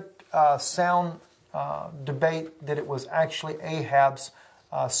of good, sound debate that it was actually Ahab's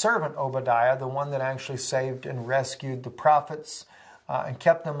servant Obadiah, the one that actually saved and rescued the prophets and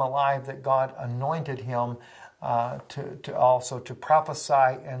kept them alive, that God anointed him to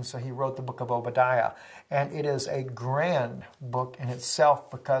prophesy, and so he wrote the book of Obadiah. And it is a grand book in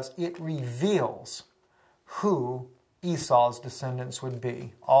itself because it reveals who Esau's descendants would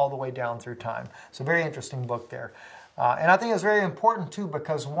be all the way down through time. It's a very interesting book there. And I think it's very important too,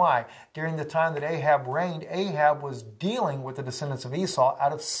 because why? During the time that Ahab reigned, Ahab was dealing with the descendants of Esau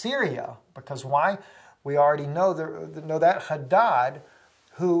out of Syria. Because why? We already know that Hadad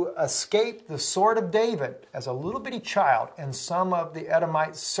who escaped the sword of David as a little bitty child and some of the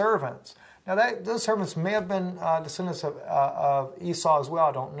Edomite servants. Now, those servants may have been descendants of Esau as well,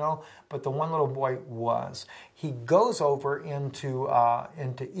 I don't know, but the one little boy was. He goes over into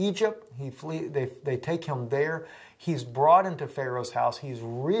Egypt. They take him there. He's brought into Pharaoh's house. He's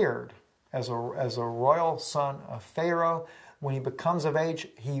reared as a royal son of Pharaoh. When he becomes of age,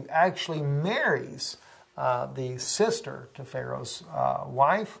 he actually marries the sister to Pharaoh's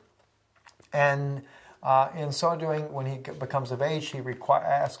wife. And in so doing, when he becomes of age, he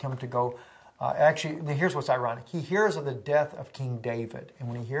asks him to go. Actually, here's what's ironic. He hears of the death of King David. And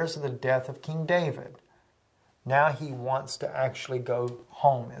when he hears of the death of King David, now he wants to actually go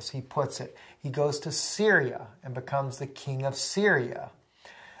home, as he puts it. He goes to Syria and becomes the king of Syria.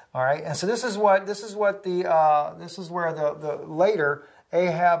 All right, and so this is where the later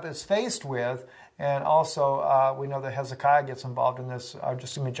Ahab is faced with, and also we know that Hezekiah gets involved in this.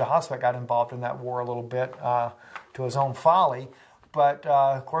 Jehoshaphat got involved in that war a little bit to his own folly, but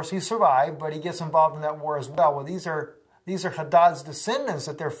of course he survived. But he gets involved in that war as well. Well, these are Hadad's descendants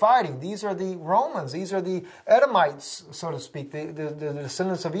that they're fighting. These are the Romans. These are the Edomites, so to speak, the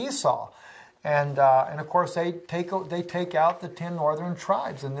descendants of Esau. And of course, they take out the 10 northern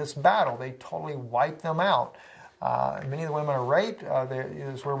tribes in this battle. They totally wipe them out. Many of the women are raped.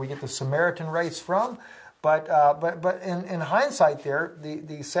 This is where we get the Samaritan race from. But in hindsight there,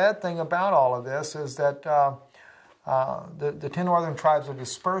 the sad thing about all of this is that the 10 northern tribes are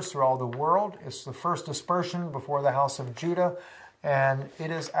dispersed through all the world. It's the first dispersion before the house of Judah. And it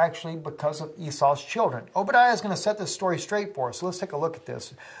is actually because of Esau's children. Obadiah is going to set this story straight for us. So let's take a look at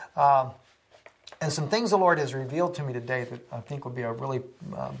this. And some things the Lord has revealed to me today that I think will be a really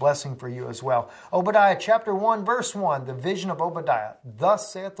blessing for you as well. Obadiah chapter 1, verse 1, the vision of Obadiah.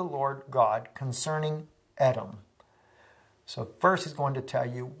 Thus saith the Lord God concerning Edom. So first he's going to tell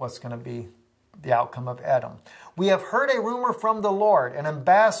you what's going to be the outcome of Edom. We have heard a rumor from the Lord. An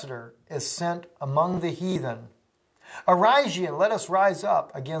ambassador is sent among the heathen. Arise ye, and let us rise up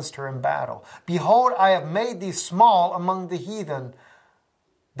against her in battle. Behold, I have made thee small among the heathen.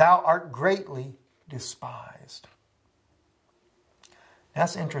 Thou art greatly despised.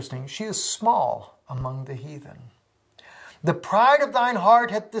 That's interesting. She is small among the heathen. The pride of thine heart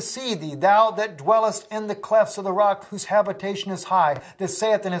hath deceived thee, thou that dwellest in the clefts of the rock, whose habitation is high, that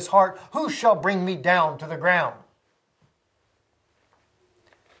saith in his heart, who shall bring me down to the ground?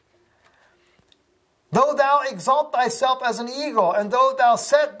 Though thou exalt thyself as an eagle, and though thou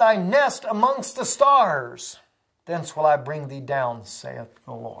set thy nest amongst the stars, thence will I bring thee down, saith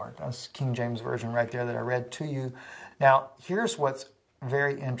the Lord. That's King James Version right there that I read to you. Now, here's what's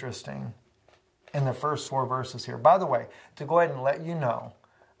very interesting in the first 4 verses here. By the way, to go ahead and let you know,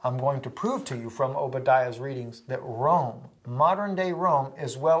 I'm going to prove to you from Obadiah's readings that Rome, modern day Rome,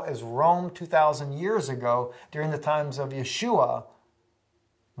 as well as Rome 2,000 years ago during the times of Yeshua,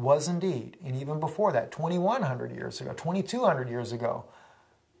 was indeed, and even before that, 2,100 years ago, 2,200 years ago,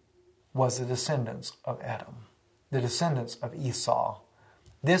 was the descendants of Edom, the descendants of Esau.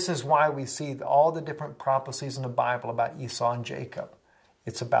 This is why we see all the different prophecies in the Bible about Esau and Jacob.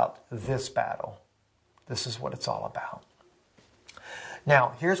 It's about this battle. This is what it's all about.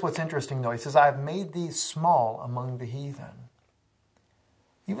 Now, here's what's interesting though. He says, I have made thee small among the heathen.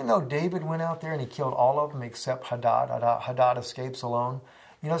 Even though David went out there and he killed all of them except Hadad, Hadad escapes alone.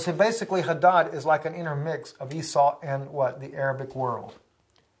 You know, so basically Hadad is like an intermix of Esau and what? The Arabic world.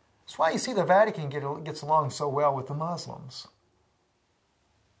 That's why you see the Vatican gets along so well with the Muslims.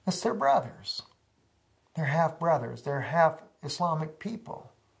 It's their brothers. They're half-brothers. They're half-Islamic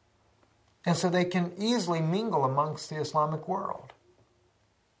people. And so they can easily mingle amongst the Islamic world.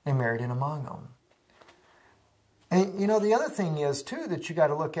 They married in among them. And you know, the other thing is, too, that you got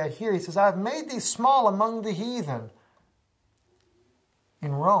to look at here. He says, I've made thee small among the heathen.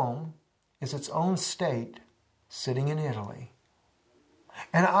 In Rome is its own state sitting in Italy.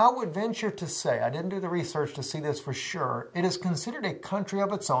 And I would venture to say, I didn't do the research to see this for sure, it is considered a country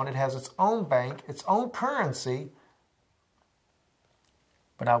of its own. It has its own bank, its own currency.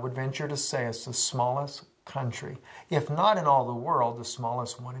 But I would venture to say it's the smallest country, if not in all the world, the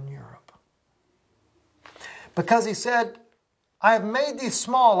smallest one in Europe. Because he said, I have made thee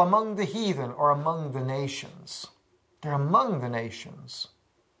small among the heathen, or among the nations. They're among the nations.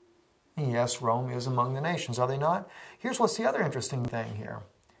 And yes, Rome is among the nations, are they not? Here's what's the other interesting thing here.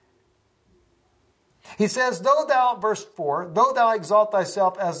 He says, though thou, verse 4, though thou exalt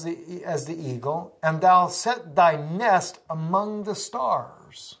thyself as the eagle, and thou set thy nest among the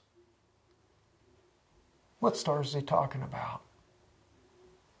stars. What stars is he talking about?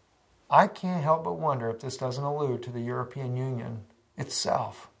 I can't help but wonder if this doesn't allude to the European Union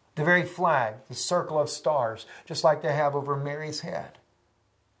itself. The very flag, the circle of stars, just like they have over Mary's head.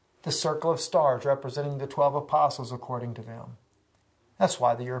 The circle of stars representing the 12 apostles according to them. That's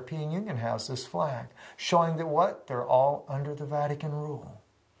why the European Union has this flag, showing that what? They're all under the Vatican rule.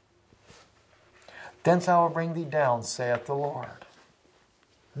 Thence I will bring thee down, saith the Lord.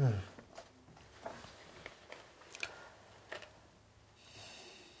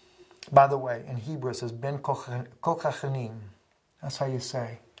 By the way, in Hebrew it says ben kochachanim. That's how you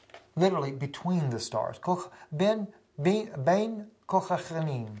say. Literally, between the stars. Ben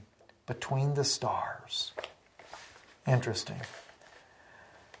kochachanim. Between the stars. Interesting.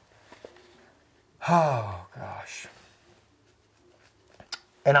 Oh, gosh.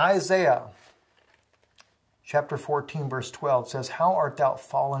 In Isaiah chapter 14, verse 12 says, How art thou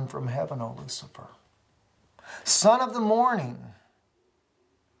fallen from heaven, O Lucifer, son of the morning?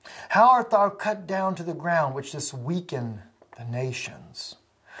 How art thou cut down to the ground, which dost weaken the nations?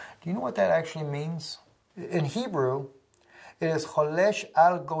 Do you know what that actually means? In Hebrew, it is cholesh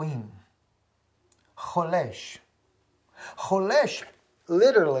al goim. Cholesh. Cholesh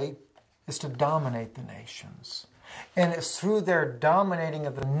literally is to dominate the nations. And it's through their dominating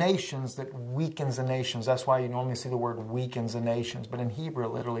of the nations that weakens the nations. That's why you normally see the word weakens the nations. But in Hebrew,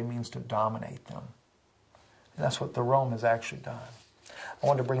 it literally means to dominate them. And that's what the Rome has actually done. I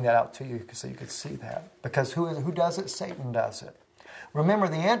wanted to bring that out to you so you could see that. Because who does it? Satan does it. Remember,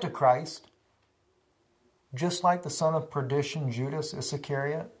 the Antichrist, just like the son of perdition, Judas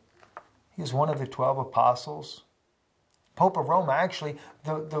Iscariot, he's one of the 12 apostles. Pope of Rome actually,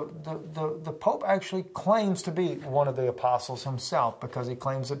 the Pope actually claims to be one of the apostles himself, because he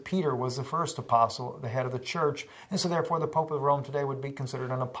claims that Peter was the first apostle, the head of the church, and so therefore the Pope of Rome today would be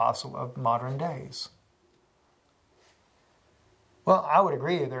considered an apostle of modern days. Well, I would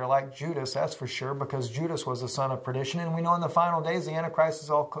agree they're like Judas, that's for sure, because Judas was the son of perdition, and we know in the final days the Antichrist is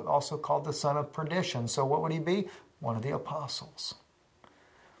also called the son of perdition. So what would he be? One of the apostles.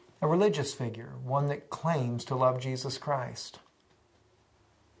 A religious figure, one that claims to love Jesus Christ.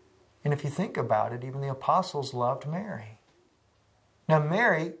 And if you think about it, even the apostles loved Mary. Now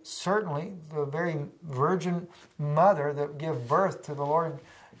Mary, certainly the very virgin mother that gave birth to the Lord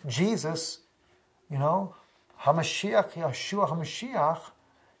Jesus, you know, HaMashiach, Yeshua HaMashiach,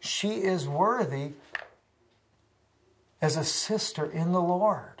 she is worthy as a sister in the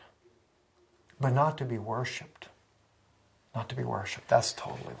Lord, but not to be worshipped. Not to be worshipped. That's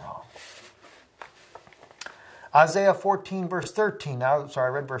totally wrong. Isaiah 14, verse 13. Now, sorry,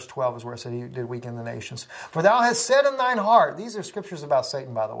 I read verse 12 is where it said he did weaken the nations. For thou hast said in thine heart, these are scriptures about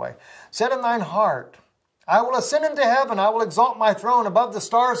Satan, by the way, said in thine heart, I will ascend into heaven, I will exalt my throne above the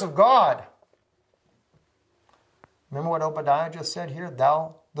stars of God. Remember what Obadiah just said here?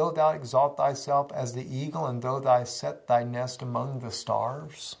 Though thou exalt thyself as the eagle, and though thou set thy nest among the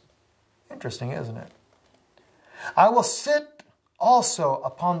stars. Interesting, isn't it? I will sit also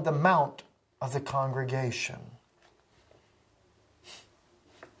upon the mount of the congregation.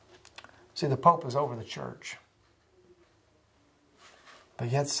 See, the Pope is over the church. But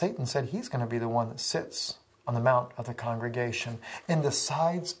yet Satan said he's going to be the one that sits on the mount of the congregation in the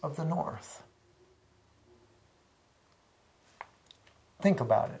sides of the north. Think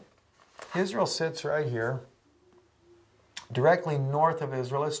about it. Israel sits right here. Directly north of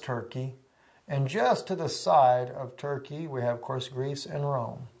Israel is Turkey. And just to the side of Turkey, we have, of course, Greece and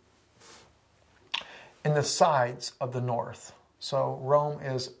Rome. In the sides of the north. So Rome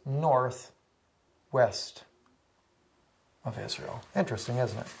is northwest of Israel. Interesting,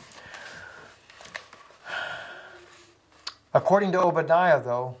 isn't it? According to Obadiah,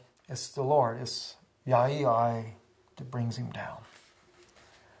 though, it's the Lord, it's Yahweh that brings him down.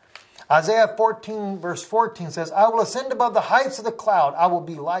 Isaiah 14, verse 14 says, I will ascend above the heights of the cloud. I will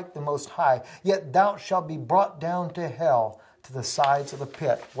be like the Most High. Yet thou shalt be brought down to hell, to the sides of the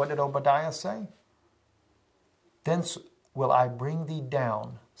pit. What did Obadiah say? Thence will I bring thee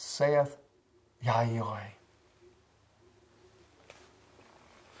down, saith Yahweh.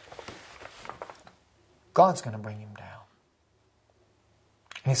 God's going to bring him down.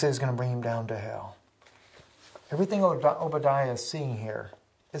 And he says he's going to bring him down to hell. Everything Obadiah is seeing here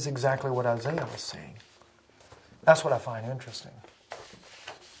is exactly what Isaiah was saying. That's what I find interesting.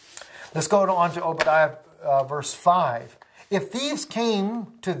 Let's go on to Obadiah verse 5. If thieves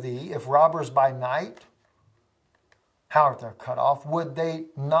came to thee, if robbers by night, how art thou cut off? Would they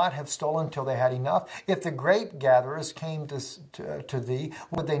not have stolen till they had enough? If the grape gatherers came to thee,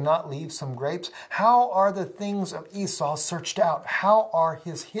 would they not leave some grapes? How are the things of Esau searched out? How are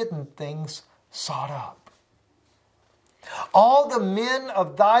his hidden things sought up? All the men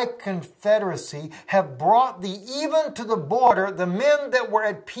of thy confederacy have brought thee even to the border. The men that were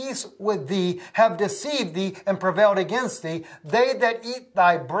at peace with thee have deceived thee and prevailed against thee. They that eat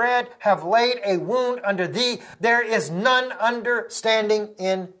thy bread have laid a wound under thee. There is none understanding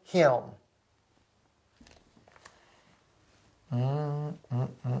in him.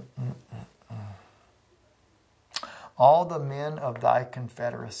 All the men of thy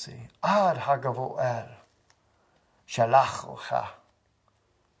confederacy. Ad hagavoel. Shalachocha.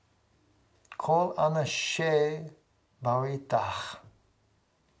 Kol anashe baritach.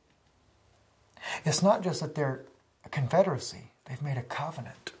 It's not just that they're a confederacy. They've made a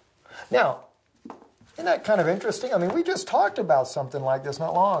covenant. Now, isn't that kind of interesting? I mean, we just talked about something like this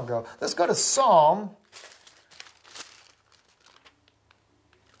not long ago. Let's go to Psalm.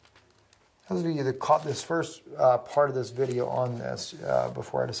 Those of you that caught this first part of this video on this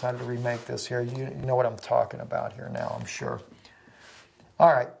before I decided to remake this here, you know what I'm talking about here now, I'm sure.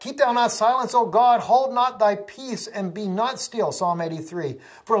 All right. Keep thou not silence, O God. Hold not thy peace and be not still. Psalm 83.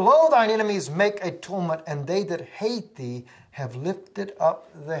 For lo, thine enemies make a tumult, and they that hate thee have lifted up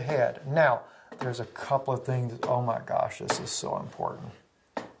the head. Now, there's a couple of things. Oh my gosh, this is so important.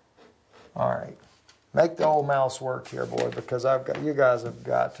 All right. Make the old mouse work here, boy, because you guys have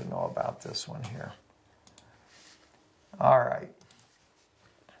got to know about this one here. All right.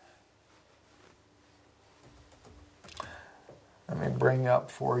 Let me bring up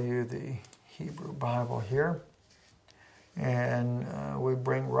for you the Hebrew Bible here. And we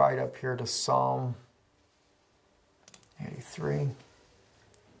bring right up here to Psalm 83.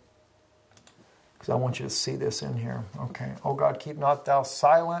 Because I want you to see this in here. Okay. O God, keep not thou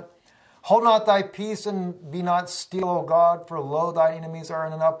silent. Hold not thy peace and be not still, O God, for lo, thy enemies are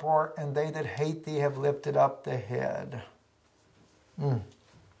in an uproar, and they that hate thee have lifted up the head.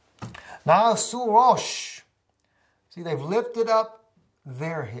 Now surosh. See, they've lifted up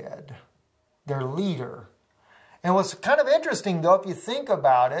their head, their leader. And what's kind of interesting, though, if you think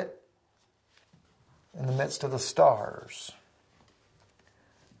about it, in the midst of the stars.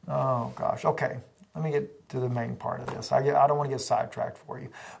 Oh, gosh. Okay. Let me get to the main part of this. I don't want to get sidetracked for you.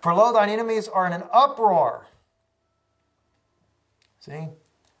 For lo, thine enemies are in an uproar. See?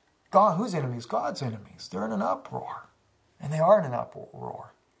 God, whose enemies? God's enemies. They're in an uproar. And they are in an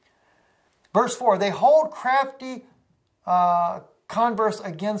uproar. Verse 4, they hold crafty converse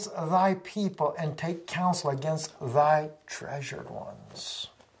against thy people and take counsel against thy treasured ones.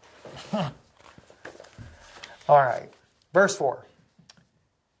 All right. Verse 4.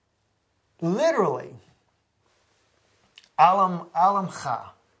 Literally, alamcha,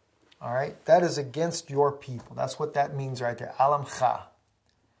 all right? That is against your people. That's what that means right there, alamcha.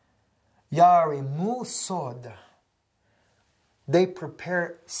 Yarimu sod. They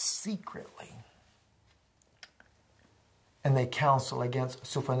prepare secretly. And they counsel against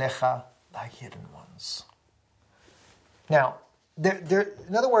sufanecha, thy hidden ones. Now,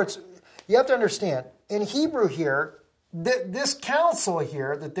 in other words, you have to understand, in Hebrew here, this council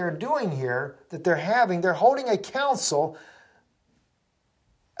here that they're doing here, that they're having, they're holding a council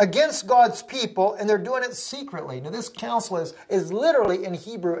against God's people, and they're doing it secretly. Now, this council is literally in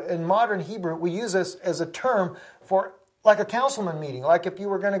Hebrew, in modern Hebrew, we use this as a term for like a councilman meeting, like if you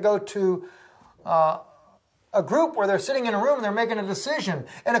were going to go to a group where they're sitting in a room and they're making a decision.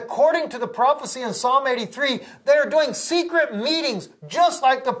 And according to the prophecy in Psalm 83, they're doing secret meetings, just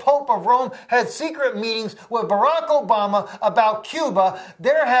like the Pope of Rome had secret meetings with Barack Obama about Cuba.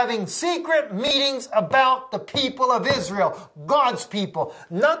 They're having secret meetings about the people of Israel, God's people,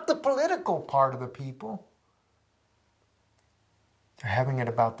 not the political part of the people. They're having it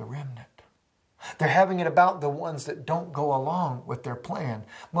about the remnant. They're having it about the ones that don't go along with their plan.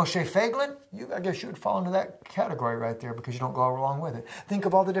 Moshe Feiglin, I guess you would fall into that category right there because you don't go along with it. Think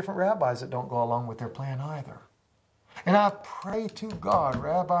of all the different rabbis that don't go along with their plan either. And I pray to God,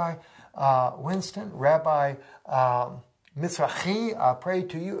 Rabbi Winston, Rabbi Mizrahi, I pray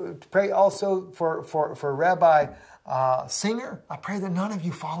to you, pray also for Rabbi Singer. I pray that none of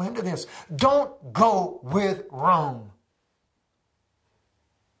you fall into this. Don't go with Rome.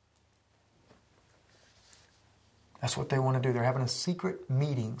 That's what they want to do. They're having a secret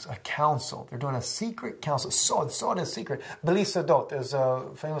meetings, a council. They're doing a secret council. Sod is secret. Beli Sadot. There's a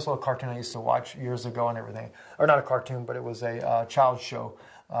famous little cartoon I used to watch years ago and everything. Or not a cartoon, but it was a child's show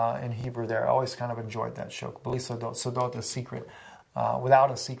in Hebrew there. I always kind of enjoyed that show. Beli Sadot. Sadot is secret. Without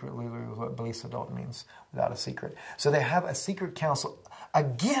a secret, literally what Beli Sadot means. Without a secret. So they have a secret council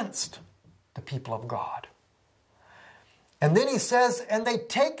against the people of God. And then he says, and they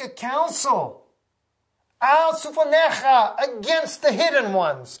take a counsel Al sufonecha, against the hidden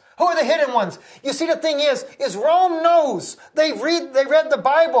ones. Who are the hidden ones? You see, the thing is Rome knows. They read the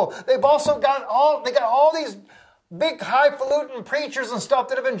Bible. They've also got all these big highfalutin preachers and stuff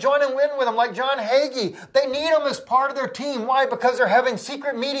that have been joining in with them, like John Hagee. They need them as part of their team. Why? Because they're having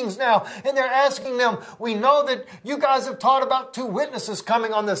secret meetings now, and they're asking them, we know that you guys have taught about 2 witnesses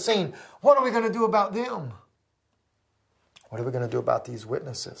coming on the scene. What are we going to do about them? What are we going to do about these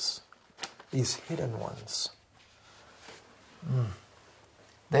witnesses? These hidden ones.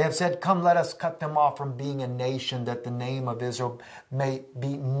 They have said, come, let us cut them off from being a nation, that the name of Israel may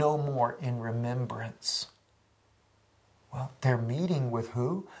be no more in remembrance. Well, they're meeting with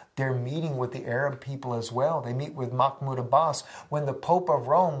who? They're meeting with the Arab people as well. They meet with Mahmoud Abbas. When the Pope of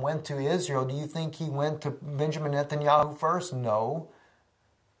Rome went to Israel, do you think he went to Benjamin Netanyahu first? No.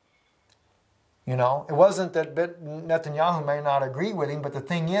 You know, it wasn't that Netanyahu may not agree with him, but the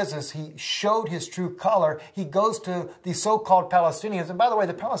thing is he showed his true color. He goes to the so-called Palestinians. And by the way,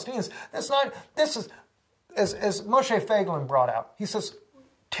 the Palestinians, this is, as Moshe Feiglin brought out, he says,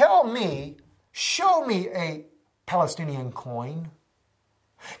 show me a Palestinian coin.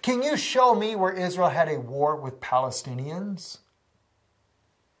 Can you show me where Israel had a war with Palestinians?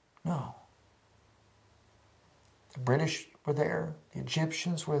 No. The British were there. The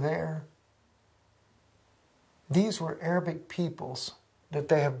Egyptians were there. These were Arabic peoples that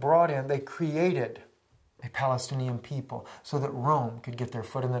they have brought in. They created a Palestinian people so that Rome could get their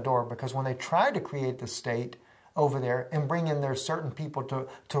foot in the door. Because when they tried to create the state over there and bring in their certain people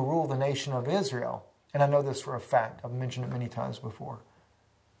to rule the nation of Israel, and I know this for a fact, I've mentioned it many times before,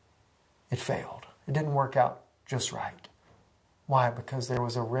 it failed. It didn't work out just right. Why? Because there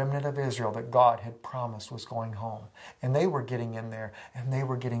was a remnant of Israel that God had promised was going home. And they were getting in there, and they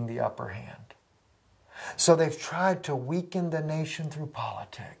were getting the upper hand. So they've tried to weaken the nation through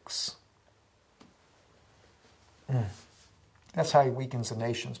politics. That's how he weakens the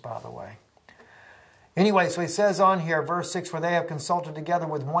nations, by the way. Anyway, so he says on here, verse 6, for they have consulted together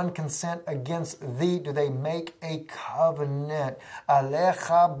with one consent against thee. Do they make a covenant?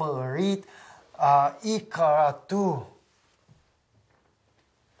 Alecha berit ikaratu.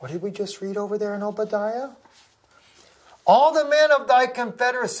 What did we just read over there in Obadiah? All the men of thy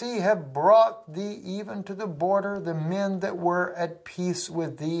confederacy have brought thee even to the border. The men that were at peace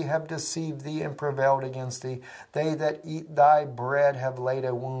with thee have deceived thee and prevailed against thee. They that eat thy bread have laid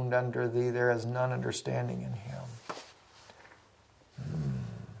a wound under thee. There is none understanding in him.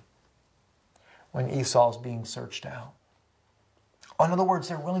 When Esau's being searched out. In other words,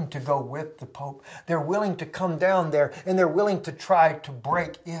 they're willing to go with the Pope. They're willing to come down there, and they're willing to try to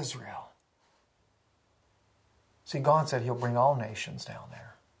break Israel. See, God said he'll bring all nations down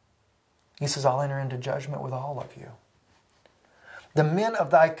there. He says, I'll enter into judgment with all of you. The men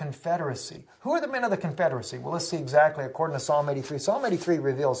of thy confederacy. Who are the men of the confederacy? Well, let's see exactly according to Psalm 83. Psalm 83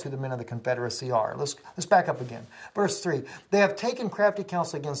 reveals who the men of the confederacy are. Let's back up again. Verse 3. They have taken crafty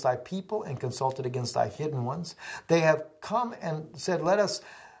counsel against thy people and consulted against thy hidden ones. They have come and said, let us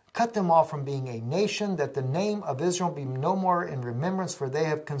cut them off from being a nation, that the name of Israel be no more in remembrance, for they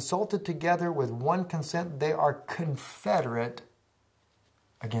have consulted together with one consent. They are confederate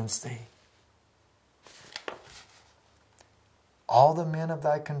against thee. All the men of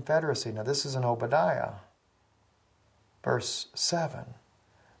thy confederacy. Now this is in Obadiah, verse 7.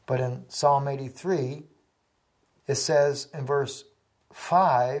 But in Psalm 83, it says in verse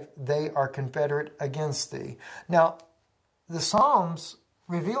 5, they are confederate against thee. Now, the Psalms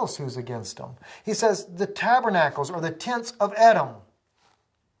reveals who's against them. He says the tabernacles or the tents of Edom.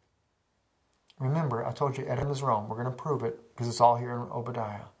 Remember, I told you Edom is Rome. We're going to prove it because it's all here in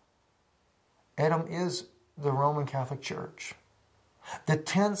Obadiah. Edom is the Roman Catholic Church. The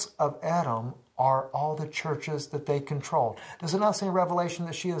tents of Edom are all the churches that they control. Does it not say in Revelation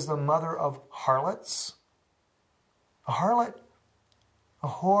that she is the mother of harlots? A harlot, a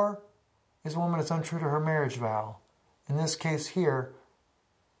whore, is a woman that's untrue to her marriage vow. In this case here,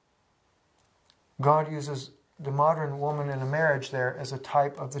 God uses the modern woman in a marriage there as a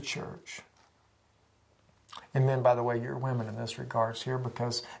type of the church. And men, by the way, you're women in this regards here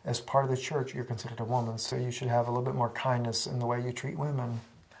because as part of the church, you're considered a woman. So you should have a little bit more kindness in the way you treat women.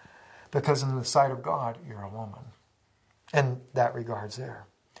 Because in the sight of God, you're a woman. In that regards there.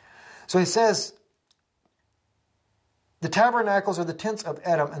 So he says, the tabernacles are the tents of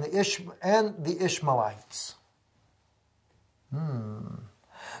Edom and the Ishmaelites.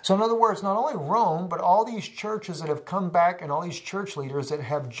 So in other words, not only Rome, but all these churches that have come back and all these church leaders that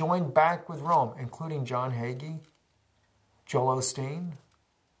have joined back with Rome, including John Hagee, Joel Osteen.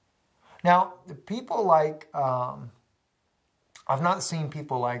 Now, the people like I've not seen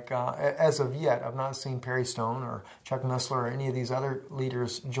people like, as of yet, I've not seen Perry Stone or Chuck Missler or any of these other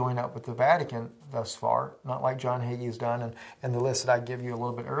leaders join up with the Vatican thus far, not like John Hagee's done and the list that I gave you a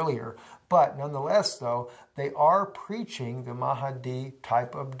little bit earlier. But nonetheless, though, they are preaching the Mahdi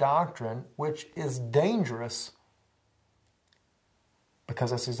type of doctrine, which is dangerous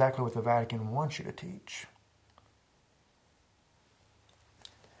because that's exactly what the Vatican wants you to teach.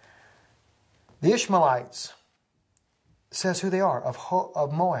 The Ishmaelites says who they are,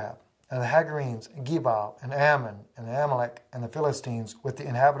 of Moab, and the Hagarenes, and Gebal, and Ammon, and Amalek, and the Philistines, with the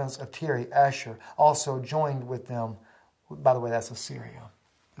inhabitants of Tyre, Asher, also joined with them. By the way, that's Assyria.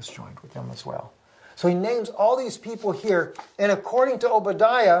 It's joined with them as well. So he names all these people here, and according to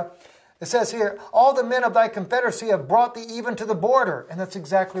Obadiah, it says here, all the men of thy confederacy have brought thee even to the border. And that's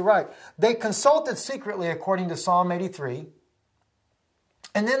exactly right. They consulted secretly, according to Psalm 83.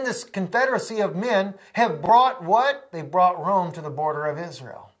 And then this confederacy of men have brought what? They brought Rome to the border of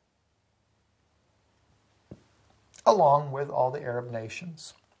Israel, along with all the Arab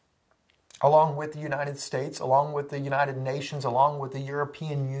nations, along with the United States, along with the United Nations, along with the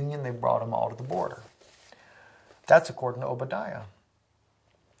European Union. They brought them all to the border. That's according to Obadiah.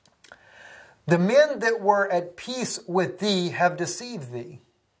 The men that were at peace with thee have deceived thee.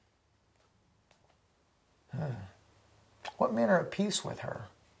 What men are at peace with her?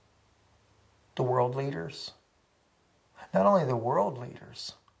 The world leaders. Not only the world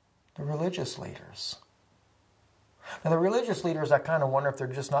leaders, the religious leaders. Now the religious leaders, I kind of wonder if they're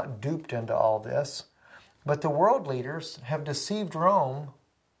just not duped into all this. But the world leaders have deceived Rome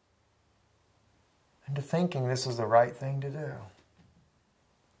into thinking this is the right thing to do.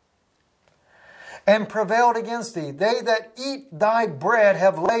 And prevailed against thee. They that eat thy bread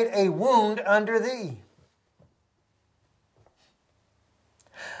have laid a wound under thee.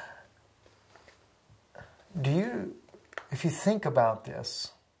 If you think about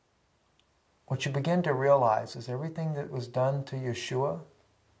this, what you begin to realize is everything that was done to Yeshua,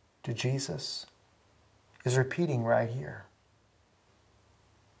 to Jesus, is repeating right here.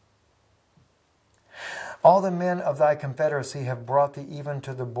 All the men of thy confederacy have brought thee even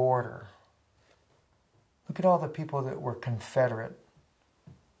to the border. Look at all the people that were confederate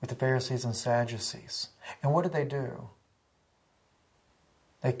with the Pharisees and Sadducees. And what did they do?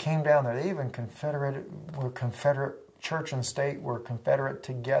 They came down there. They even were confederate. Church and state were confederate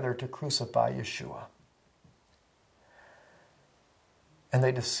together to crucify Yeshua. And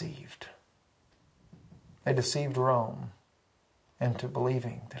they deceived. They deceived Rome into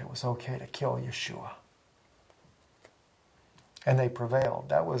believing that it was okay to kill Yeshua. And they prevailed.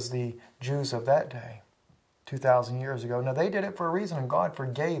 That was the Jews of that day, 2,000 years ago. Now, they did it for a reason, and God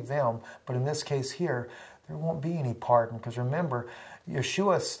forgave them. But in this case here, there won't be any pardon. Because remember,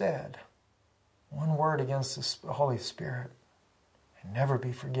 Yeshua said, one word against the Holy Spirit and never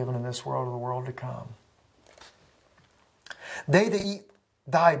be forgiven in this world or the world to come. They that eat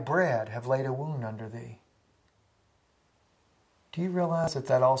thy bread have laid a wound under thee. Do you realize that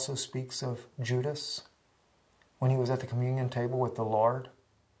that also speaks of Judas when he was at the communion table with the Lord?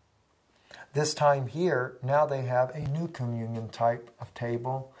 This time here, now they have a new communion type of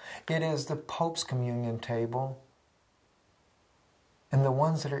table. It is the Pope's communion table. And the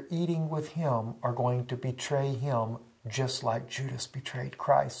ones that are eating with him are going to betray him just like Judas betrayed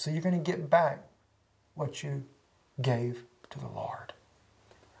Christ. So you're going to get back what you gave to the Lord.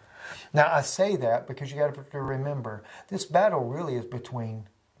 Now I say that because you got to remember, this battle really is between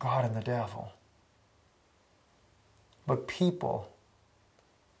God and the devil. But people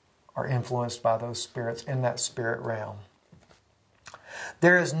are influenced by those spirits in that spirit realm.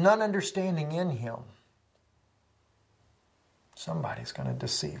 There is none understanding in him. Somebody's going to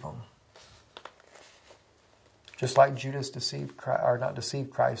deceive them. Just like Judas deceived Christ, or not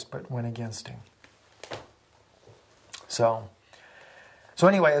deceived Christ, but went against him. So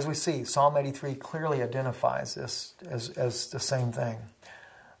anyway, as we see, Psalm 83 clearly identifies this as the same thing.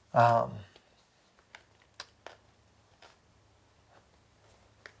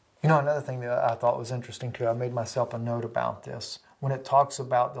 You know, another thing that I thought was interesting too, I made myself a note about this. When it talks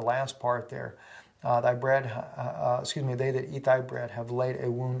about the last part there, they that eat thy bread have laid a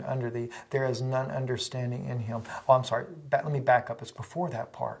wound under thee. There is none understanding in him. Oh, I'm sorry. Let me back up. It's before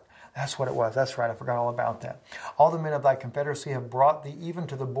that part. That's what it was. That's right. I forgot all about that. All the men of thy confederacy have brought thee even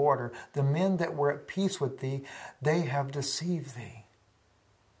to the border. The men that were at peace with thee, they have deceived thee.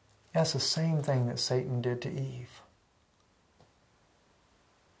 That's the same thing that Satan did to Eve.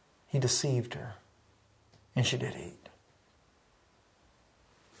 He deceived her, and she did eat.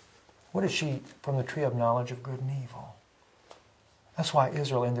 What did she eat? From the tree of knowledge of good and evil. That's why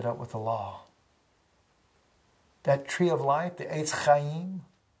Israel ended up with the law. That tree of life, the Eitz Chaim,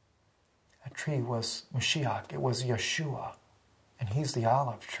 that tree was Mashiach. It was Yeshua. And he's the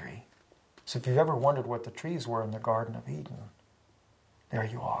olive tree. So if you've ever wondered what the trees were in the Garden of Eden, there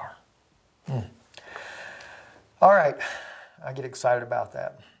you are. All right. I get excited about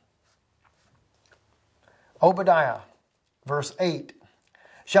that. Obadiah, verse 8.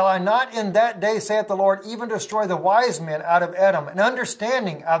 Shall I not in that day, saith the Lord, even destroy the wise men out of Edom, and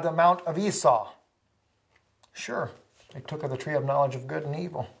understanding out of the mount of Esau? Sure, they took of the tree of knowledge of good and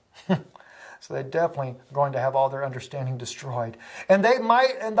evil. So they're definitely going to have all their understanding destroyed. And thy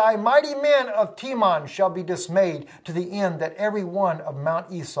mighty men of Teman shall be dismayed, to the end that every one of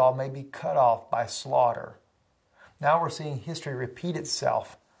Mount Esau may be cut off by slaughter. Now we're seeing history repeat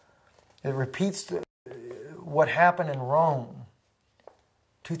itself. It repeats what happened in Rome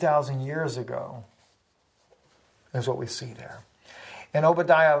 2,000 years ago, is what we see there. In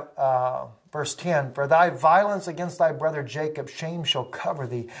Obadiah, verse 10, for thy violence against thy brother Jacob, shame shall cover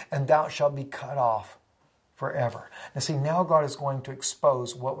thee, and thou shalt be cut off forever. Now see, now God is going to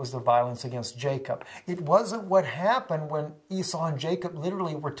expose what was the violence against Jacob. It wasn't what happened when Esau and Jacob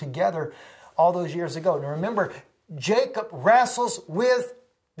literally were together all those years ago. Now remember, Jacob wrestles with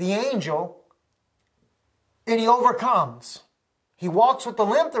the angel, and he overcomes. He walks with the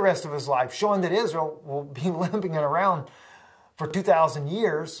limp the rest of his life, showing that Israel will be limping around for 2,000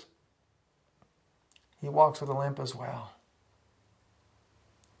 years. He walks with a limp as well.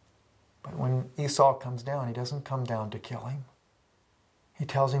 But when Esau comes down, he doesn't come down to kill him. He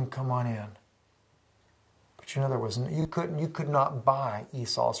tells him, come on in. But you know, you could not buy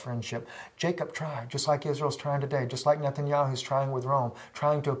Esau's friendship. Jacob tried, just like Israel's trying today, just like Netanyahu's trying with Rome,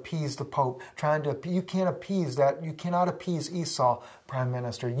 trying to appease the Pope, you can't appease that. You cannot appease Esau, Prime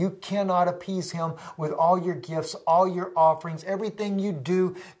Minister. You cannot appease him with all your gifts, all your offerings, everything you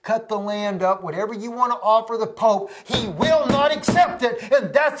do. Cut the land up, whatever you want to offer the Pope, he will not accept it.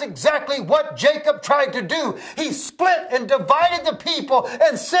 And that's exactly what Jacob tried to do. He split and divided the people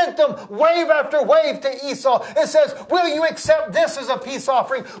and sent them wave after wave to Esau. It says, will you accept this as a peace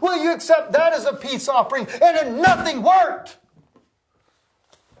offering? Will you accept that as a peace offering? And then nothing worked.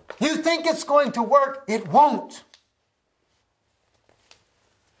 You think it's going to work? It won't.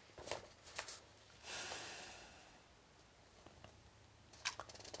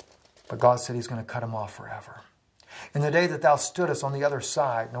 But God said he's going to cut him off forever. In the day that thou stoodest on the other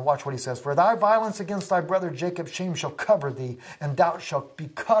side. Now watch what he says. For thy violence against thy brother Jacob, shame shall cover thee, and thou shalt be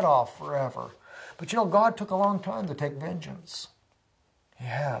cut off forever. But you know, God took a long time to take vengeance. He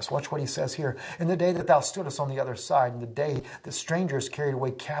has. Watch what he says here. In the day that thou stoodest on the other side, in the day that strangers carried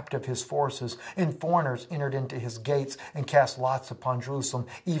away captive his forces, and foreigners entered into his gates, and cast lots upon Jerusalem,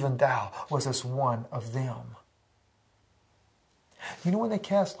 even thou wast one of them. You know when they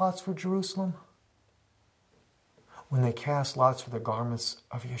cast lots for Jerusalem? When they cast lots for the garments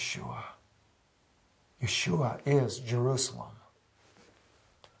of Yeshua. Yeshua is Jerusalem.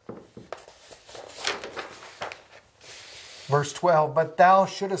 Verse 12, but thou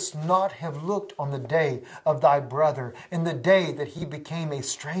shouldest not have looked on the day of thy brother, in the day that he became a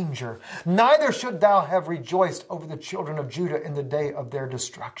stranger. Neither should thou have rejoiced over the children of Judah in the day of their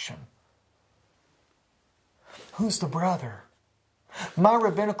destruction. Who's the brother? My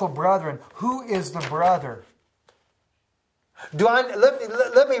rabbinical brethren, who is the brother?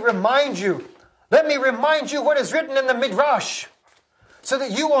 Let me remind you. Let me remind you what is written in the Midrash, so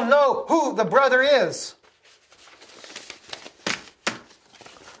that you will know who the brother is.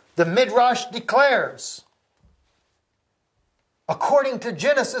 The Midrash declares, according to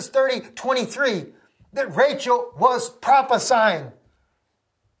Genesis 30:23, that Rachel was prophesying.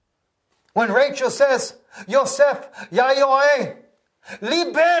 When Rachel says, Yosef Yayoeh,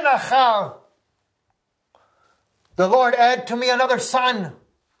 li ben achar, the Lord add to me another son.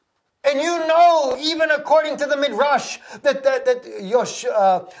 And you know, even according to the Midrash, that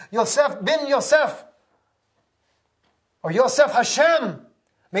Yosef bin Yosef, or Yosef Hashem,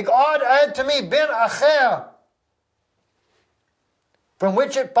 may God add to me bin acher, from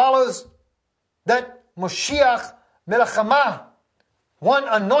which it follows that Moshiach Melachama, one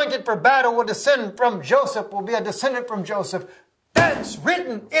anointed for battle, will descend from Joseph, will be a descendant from Joseph. That's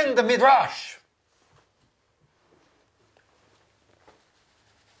written in the Midrash.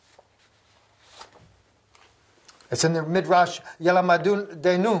 It's in the Midrash Yelamadun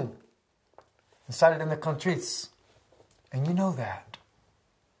Denu, cited in the Contritz. And you know that.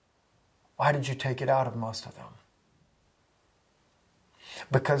 Why did you take it out of most of them?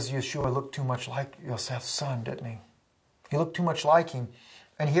 Because Yeshua looked too much like Yosef's son, didn't he? He looked too much like him.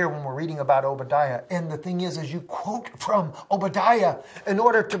 And here when we're reading about Obadiah, and the thing is you quote from Obadiah. In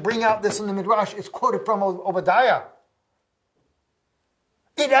order to bring out this in the Midrash, it's quoted from Obadiah.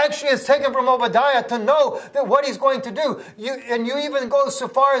 It actually is taken from Obadiah to know that what he's going to do. And you even go so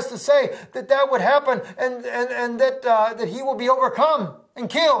far as to say that that would happen and that he will be overcome and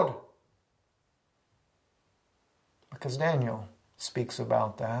killed. Because Daniel speaks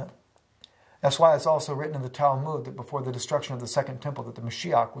about that. That's why it's also written in the Talmud that before the destruction of the second temple that the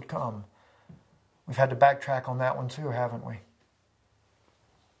Mashiach would come. We've had to backtrack on that one too, haven't we?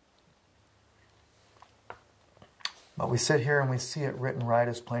 But we sit here and we see it written right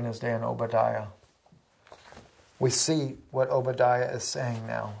as plain as day in Obadiah. We see what Obadiah is saying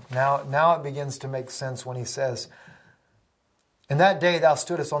now. Now it begins to make sense when he says, "In that day thou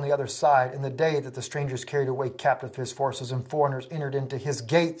stoodest on the other side, in the day that the strangers carried away captive his forces, and foreigners entered into his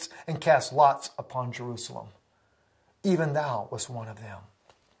gates and cast lots upon Jerusalem. Even thou wast one of them."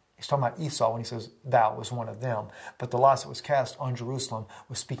 He's talking about Esau when he says thou was one of them. But the lots that was cast on Jerusalem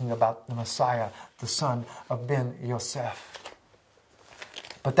was speaking about the Messiah, the son of Ben Yosef.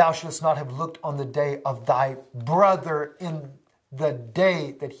 "But thou shouldst not have looked on the day of thy brother in the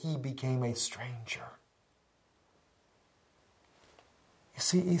day that he became a stranger." You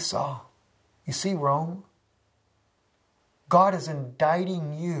see Esau? You see Rome? God is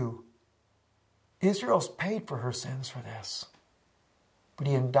indicting you. Israel's paid for her sins for this. But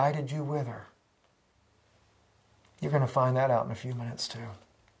he indicted you with her. You're going to find that out in a few minutes too.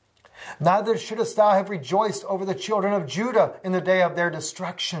 "Neither shouldest thou have rejoiced over the children of Judah in the day of their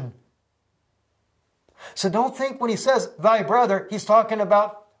destruction." So don't think when he says thy brother, he's talking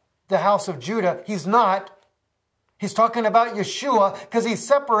about the house of Judah. He's not. He's talking about Yeshua because he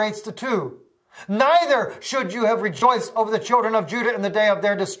separates the two. "Neither should you have rejoiced over the children of Judah in the day of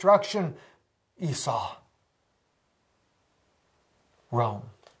their destruction." Esau.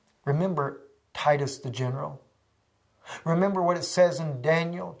 Rome. Remember Titus the general. Remember what it says in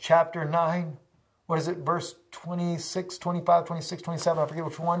Daniel chapter 9. What is it? Verse 26, 25, 26, 27. I forget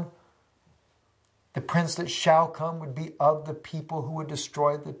which one. "The prince that shall come would be of the people who would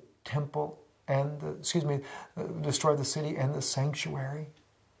destroy the temple and destroy the city and the sanctuary."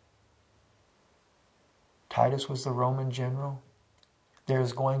 Titus was the Roman general.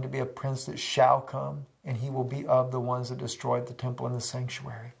 There's going to be a prince that shall come, and he will be of the ones that destroyed the temple and the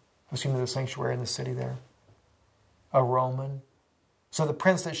sanctuary. The sanctuary in the city there. A Roman. So the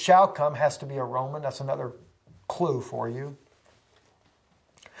prince that shall come has to be a Roman. That's another clue for you.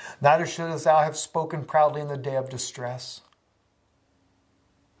 "Neither shouldst thou have spoken proudly in the day of distress.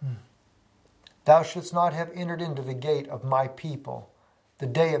 Thou shouldst not have entered into the gate of my people, the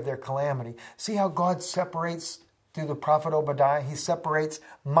day of their calamity." See how God separates through the prophet Obadiah? He separates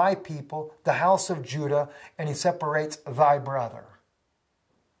my people, the house of Judah, and he separates thy brother.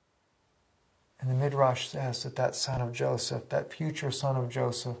 And the Midrash says that that son of Joseph, that future son of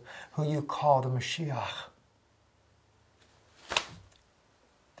Joseph, who you call the Mashiach,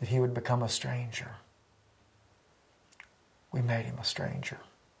 that he would become a stranger. We made him a stranger.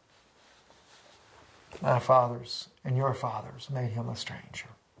 My fathers and your fathers made him a stranger.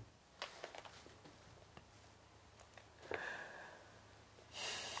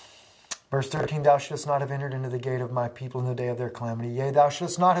 Verse 13, "Thou shouldst not have entered into the gate of my people in the day of their calamity. Yea, thou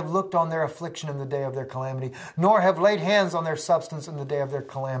shouldst not have looked on their affliction in the day of their calamity, nor have laid hands on their substance in the day of their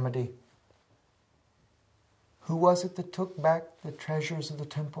calamity." Who was it that took back the treasures of the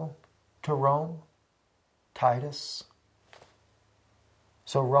temple to Rome? Titus.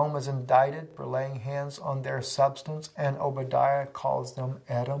 So Rome is indicted for laying hands on their substance, and Obadiah calls them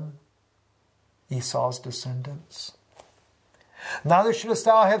Edom, Esau's descendants. "Neither shouldest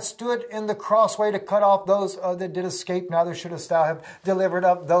thou have stood in the crossway to cut off those that did escape, neither shouldest thou have delivered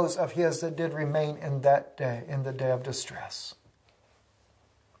up those of his that did remain in that day, in the day of distress."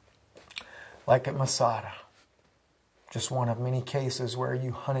 Like at Masada, just one of many cases where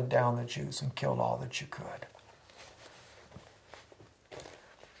you hunted down the Jews and killed all that you could.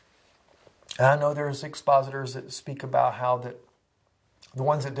 And I know there's expositors that speak about how that the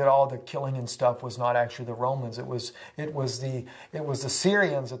ones that did all the killing and stuff was not actually the Romans. It was the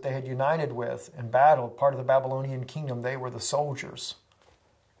Syrians that they had united with and battled. Part of the Babylonian kingdom. They were the soldiers.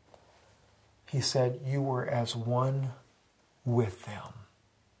 He said, "You were as one with them."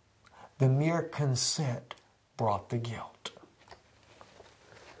 The mere consent brought the guilt.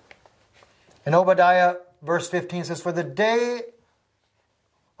 In Obadiah, verse 15 says, "For the day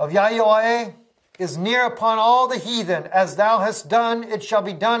of Yahweh is near upon all the heathen. As thou hast done, it shall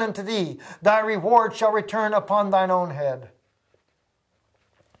be done unto thee. Thy reward shall return upon thine own head."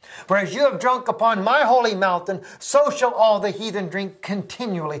 For as you have drunk upon my holy mountain, so shall all the heathen drink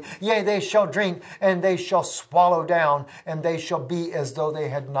continually. Yea, they shall drink, and they shall swallow down, and they shall be as though they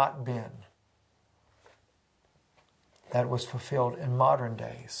had not been. That was fulfilled in modern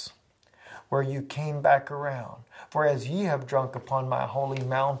days, where you came back around. For as ye have drunk upon my holy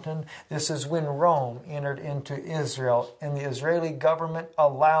mountain, this is when Rome entered into Israel, and the Israeli government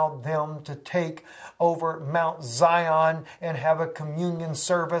allowed them to take over Mount Zion and have a communion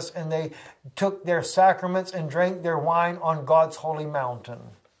service, and they took their sacraments and drank their wine on God's holy mountain.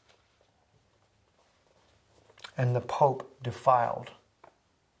 And the Pope defiled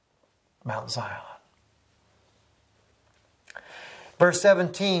Mount Zion. Verse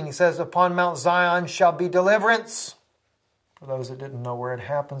 17, he says, upon Mount Zion shall be deliverance. For those that didn't know where it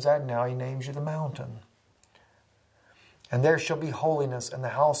happens at, now he names you the mountain. And there shall be holiness, and the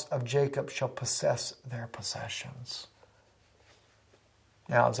house of Jacob shall possess their possessions.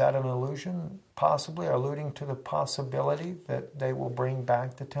 Now, is that an allusion, possibly, alluding to the possibility that they will bring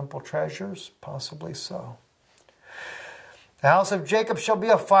back the temple treasures? Possibly so. The house of Jacob shall be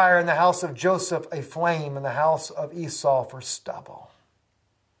a fire, and the house of Joseph a flame, and the house of Esau for stubble.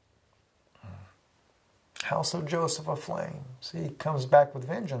 House of Joseph a flame. See, he comes back with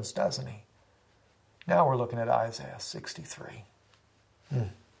vengeance, doesn't he? Now we're looking at Isaiah 63.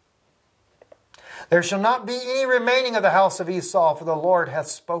 There shall not be any remaining of the house of Esau, for the Lord hath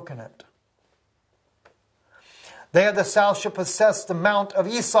spoken it. They of the south shall possess the mount of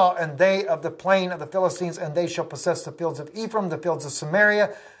Esau, and they of the plain of the Philistines, and they shall possess the fields of Ephraim, the fields of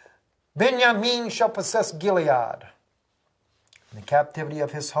Samaria. Benjamin shall possess Gilead. And the captivity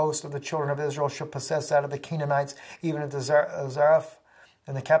of his host of the children of Israel shall possess that of the Canaanites, even at the Zareph.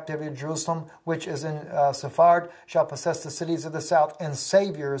 And the captivity of Jerusalem, which is in Sephard, shall possess the cities of the south. And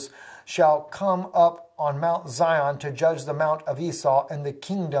saviors shall come up on Mount Zion to judge the mount of Esau, and the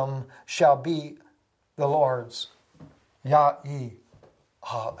kingdom shall be the Lord's. Yahweh.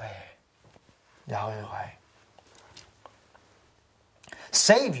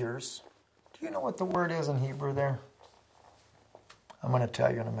 Saviors. Do you know what the word is in Hebrew there? I'm going to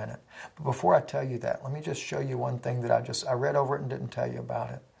tell you in a minute. But before I tell you that, let me just show you one thing that I read over it and didn't tell you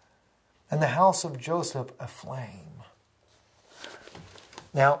about it. And the house of Joseph a flame.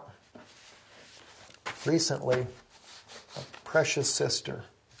 Now, recently, a precious sister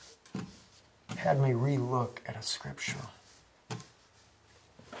had me re-look at a scripture.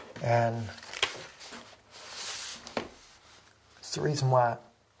 And it's the reason why,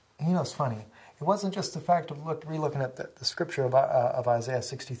 you know, it's funny. It wasn't just the fact of re-looking at the scripture of Isaiah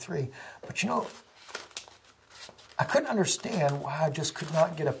 63, but you know, I couldn't understand why I just could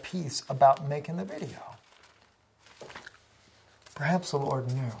not get a peace about making the video. Perhaps the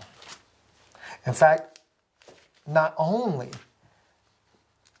Lord knew. In fact, not only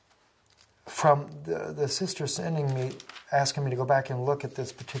from the sister sending me, asking me to go back and look at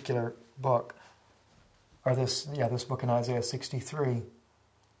this particular book, or this book in Isaiah 63,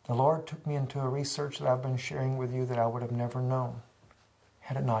 the Lord took me into a research that I've been sharing with you that I would have never known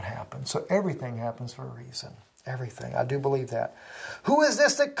had it not happened. So everything happens for a reason. Everything. I do believe that. Who is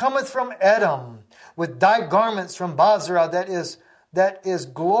this that cometh from Edom with dyed garments from Basra that is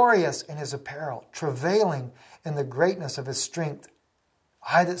glorious in his apparel, travailing in the greatness of his strength?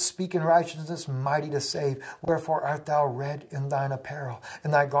 I that speak in righteousness, mighty to save. Wherefore art thou red in thine apparel,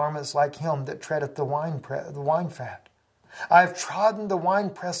 and thy garments like him that treadeth the wine fat? I have trodden the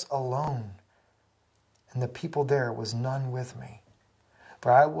winepress alone, and the people there was none with me.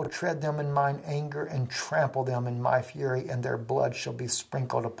 For I will tread them in mine anger, and trample them in my fury, and their blood shall be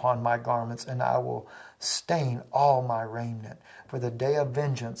sprinkled upon my garments, and I will stain all my raiment. For the day of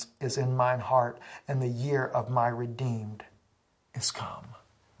vengeance is in mine heart, and the year of my redeemed is come.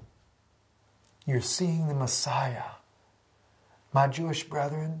 You're seeing the Messiah. My Jewish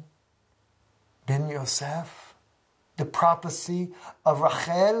brethren, Ben Yosef, the prophecy of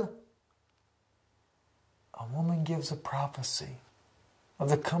Rachel. A woman gives a prophecy of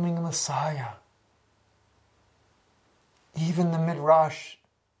the coming Messiah. Even the Midrash,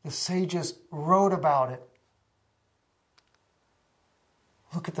 the sages wrote about it.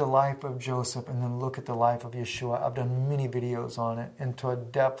 Look at the life of Joseph and then look at the life of Yeshua. I've done many videos on it into a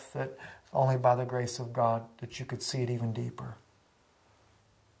depth that only by the grace of God that you could see it even deeper.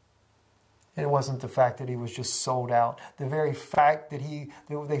 It wasn't the fact that he was just sold out. The very fact that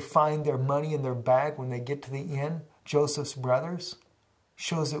they find their money in their bag when they get to the inn, Joseph's brothers,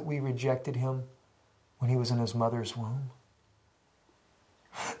 shows that we rejected him when he was in his mother's womb.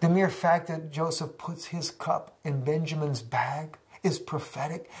 The mere fact that Joseph puts his cup in Benjamin's bag is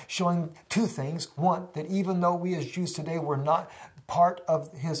prophetic, showing two things. One, that even though we as Jews today were not part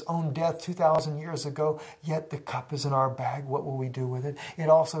of his own death 2,000 years ago, yet the cup is in our bag. What will we do with it? It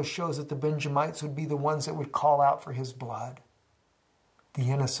also shows that the Benjamites would be the ones that would call out for his blood, the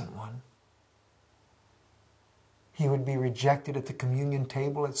innocent one. He would be rejected at the communion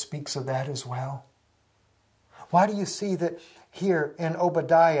table. It speaks of that as well. Why do you see that here in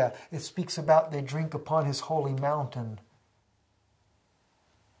Obadiah, it speaks about they drink upon his holy mountain?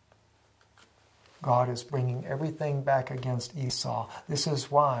 God is bringing everything back against Esau. This is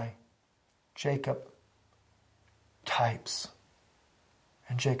why Jacob types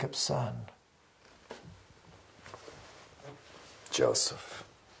and Jacob's son, Joseph.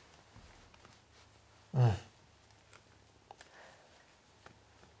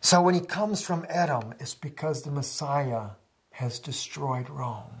 So when he comes from Edom, it's because the Messiah has destroyed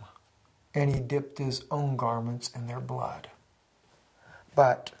Rome and he dipped his own garments in their blood.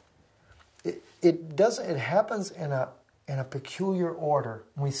 But it happens in a peculiar order.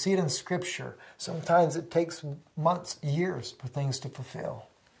 We see it in Scripture. Sometimes it takes months, years for things to fulfill.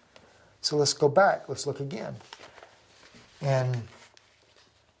 So let's go back. Let's look again. And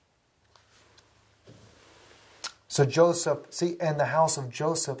so Joseph, see, in the house of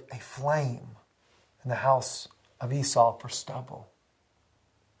Joseph, a flame. In the house of Esau, for stubble.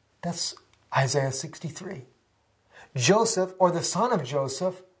 That's Isaiah 63. Joseph, or the son of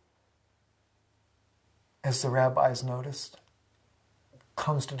Joseph, as the rabbis noticed,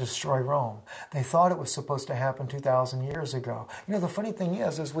 comes to destroy Rome. They thought it was supposed to happen 2,000 years ago. You know, the funny thing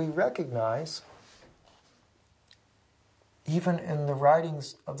is we recognize, even in the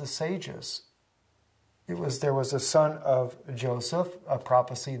writings of the sages, there was a son of Joseph, a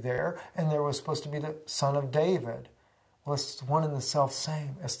prophecy there, and there was supposed to be the son of David. Well, it's one and the self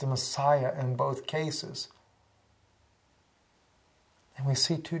same. It's the Messiah in both cases. And we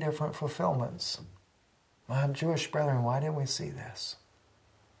see two different fulfillments. My Jewish brethren, why didn't we see this?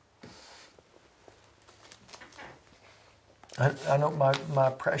 I know my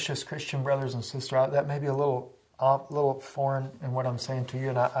precious Christian brothers and sisters, that may be a little foreign in what I'm saying to you,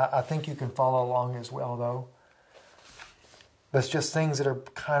 and I think you can follow along as well, though. But it's just things that are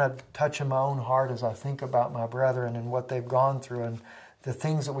kind of touching my own heart as I think about my brethren and what they've gone through and the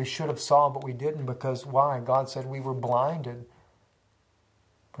things that we should have saw but we didn't, because why? God said we were blinded.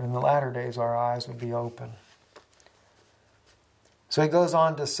 But in the latter days our eyes would be open. So he goes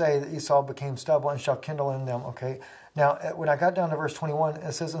on to say that Esau became stubble and shall kindle in them. Okay. Now, when I got down to verse 21,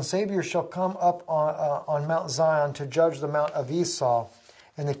 it says, and Savior shall come up on Mount Zion to judge the mount of Esau,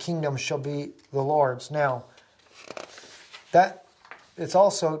 and the kingdom shall be the Lord's. Now, that it's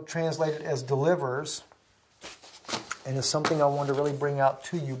also translated as delivers, and it's something I want to really bring out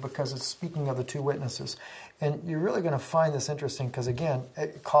to you because it's speaking of the two witnesses. And you're really going to find this interesting because, again,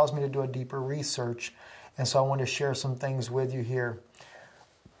 it caused me to do a deeper research, and so I want to share some things with you here.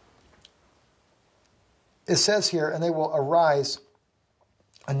 It says here, and they will arise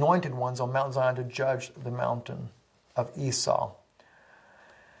anointed ones on Mount Zion to judge the mountain of Esau.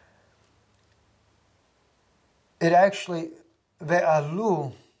 It actually,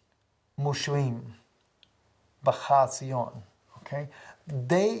 ve'alu mushrim b'cha okay?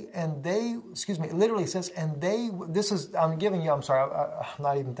 It literally says, and they, this is, I'm giving you, I'm sorry, I'm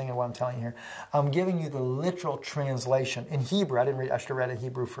not even thinking what I'm telling you here. I'm giving you the literal translation. In Hebrew, I should have read it in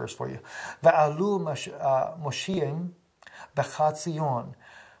Hebrew first for you. Ve'alu moshim b'cha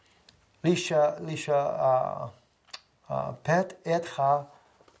lisha pet etcha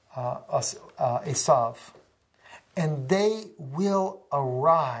esav. And they will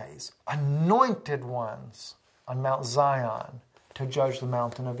arise, anointed ones, on Mount Zion to judge the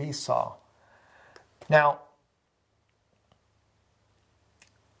mountain of Esau. Now,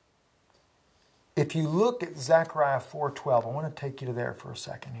 if you look at Zechariah 4:12, I want to take you to there for a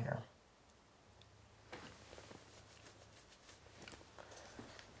second here.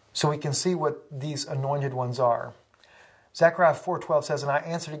 So we can see what these anointed ones are. Zechariah 4:12 says, and I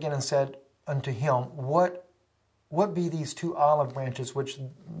answered again and said unto him, What be these two olive branches which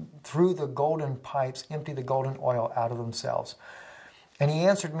through the golden pipes empty the golden oil out of themselves? And he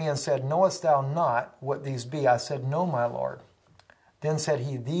answered me and said, Knowest thou not what these be? I said, No, my Lord. Then said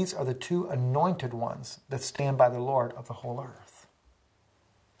he, These are the two anointed ones that stand by the Lord of the whole earth.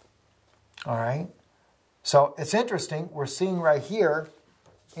 All right? So it's interesting. We're seeing right here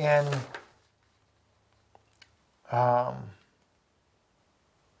in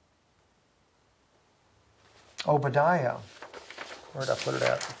Obadiah. Where did I put it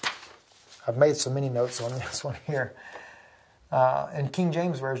at? I've made so many notes on this one here. In King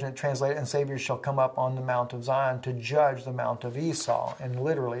James Version, it translated, and saviors shall come up on the Mount of Zion to judge the Mount of Esau. And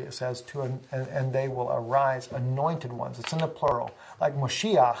literally it says, and they will arise anointed ones. It's in the plural, like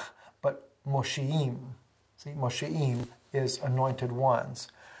Moshiach, but Moshiim. See, Moshiim is anointed ones.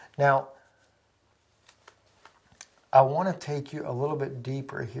 Now, I want to take you a little bit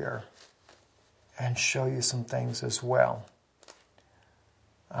deeper here and show you some things as well.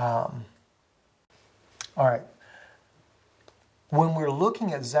 All right. When we're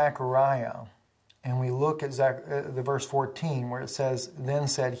looking at Zechariah, and we look at the verse 14 where it says, then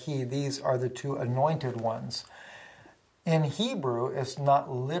said he, these are the two anointed ones. In Hebrew, it's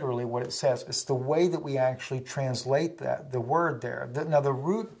not literally what it says. It's the way that we actually translate that, the word there. Now, the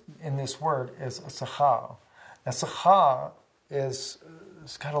root in this word is sachar. Now, sachar it's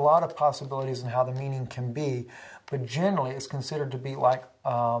got a lot of possibilities in how the meaning can be, but generally it's considered to be like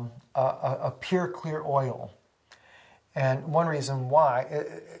a pure, clear oil. And one reason why,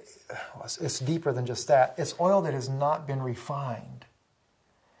 it's deeper than just that. It's oil that has not been refined.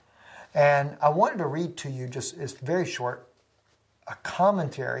 And I wanted to read to you, it's very short, a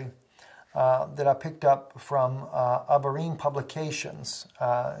commentary that I picked up from Abarim Publications.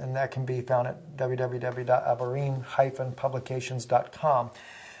 And that can be found at www.abarim-publications.com.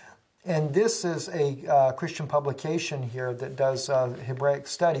 And this is a Christian publication here that does Hebraic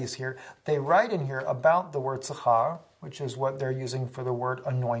studies here. They write in here about the word sachar, which is what they're using for the word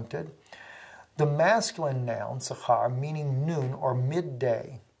anointed. The masculine noun, sachar, meaning noon or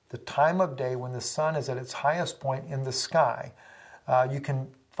midday, the time of day when the sun is at its highest point in the sky. You can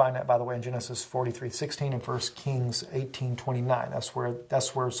find that, by the way, in Genesis 43:16 and 1 Kings 18:29. That's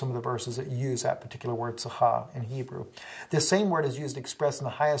where some of the verses that use that particular word, sachar, in Hebrew. This same word is used to express in the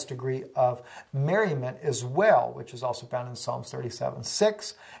highest degree of merriment as well, which is also found in Psalms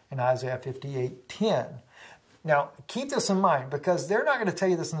 37:6 and Isaiah 58:10. Now, keep this in mind, because they're not going to tell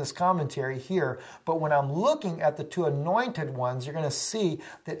you this in this commentary here, but when I'm looking at the two anointed ones, you're going to see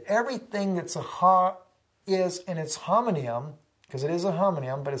that everything that sachar is in its homonym, because it is a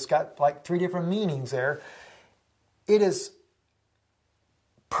homonym, but it's got like 3 different meanings there, it is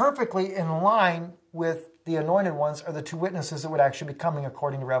perfectly in line with the anointed ones, or the two witnesses that would actually be coming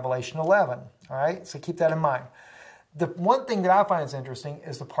according to Revelation 11. All right, so keep that in mind. The one thing that I find is interesting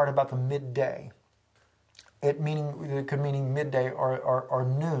is the part about the midday. It could mean midday or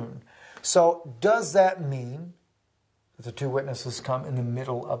noon. So does that mean that the two witnesses come in the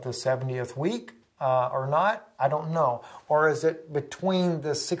middle of the 70th week or not? I don't know. Or is it between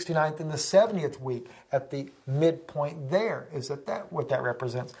the 69th and the 70th week at the midpoint there? Is it what that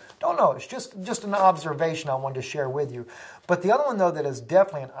represents? Don't know. It's just an observation I wanted to share with you. But the other one, though, that is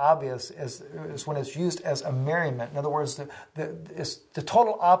definitely an obvious is when it's used as a merriment. In other words, it's the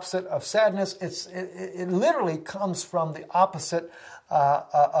total opposite of sadness. It literally comes from the opposite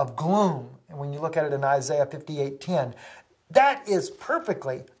of gloom. And when you look at it in Isaiah 58:10, that is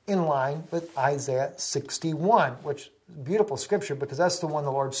perfectly in line with Isaiah 61, which is beautiful scripture, because that's the one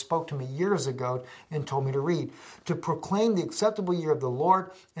the Lord spoke to me years ago and told me to read. To proclaim the acceptable year of the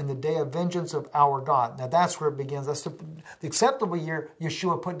Lord and the day of vengeance of our God. Now that's where it begins. That's the acceptable year.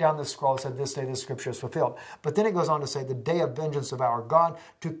 Yeshua put down the scroll and said, this day this scripture is fulfilled. But then it goes on to say, the day of vengeance of our God,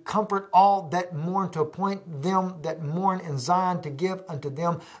 to comfort all that mourn, to appoint them that mourn in Zion, to give unto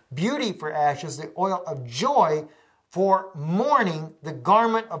them beauty for ashes, the oil of joy for mourning, the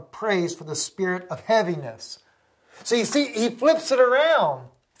garment of praise for the spirit of heaviness. So you see, he flips it around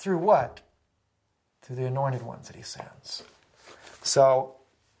through what? Through the anointed ones that he sends. So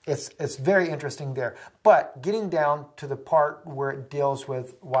it's very interesting there. But getting down to the part where it deals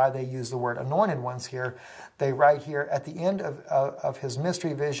with why they use the word anointed ones here, they write here, at the end of his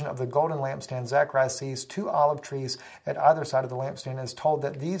mystery vision of the golden lampstand, Zechariah sees 2 olive trees at either side of the lampstand and is told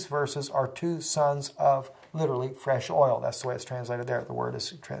that these verses are 2 sons of, literally, fresh oil. That's the way it's translated there. The word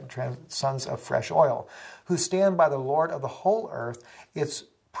is sons of fresh oil, who stand by the Lord of the whole earth. It's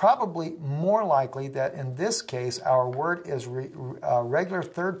probably more likely that in this case our word is regular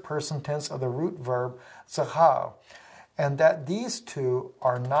third person tense of the root verb sachar, and that these 2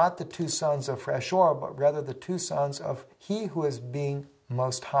 are not the 2 sons of fresh oil, but rather the 2 sons of he who is being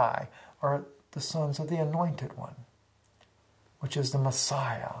most high, or the sons of the anointed one, which is the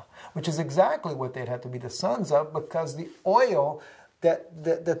Messiah, which is exactly what they'd have to be the sons of, because the oil,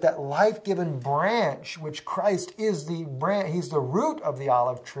 that life-given branch, which Christ is the branch, he's the root of the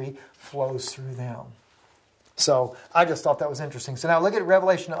olive tree, flows through them. So I just thought that was interesting. So now look at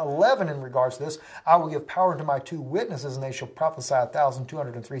Revelation 11 in regards to this. I will give power to my 2 witnesses, and they shall prophesy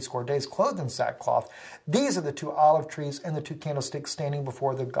 1,260 days, clothed in sackcloth. These are the 2 olive trees and the 2 candlesticks standing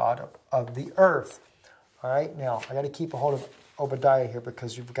before the God of the earth. All right, now I got to keep a hold of Obadiah here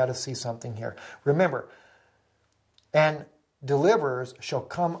because you've got to see something here. Remember, and deliverers shall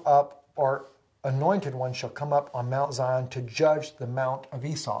come up, or anointed ones shall come up on Mount Zion to judge the Mount of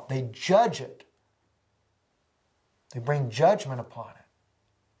Esau. They judge it. They bring judgment upon it.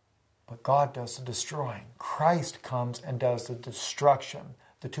 But God does the destroying. Christ comes and does the destruction.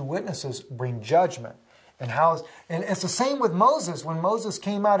 The two witnesses bring judgment. And it's the same with Moses. When Moses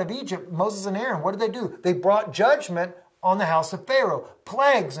came out of Egypt, Moses and Aaron, what did they do? They brought judgment on the house of Pharaoh,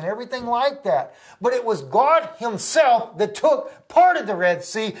 plagues and everything like that. But it was God himself that parted the Red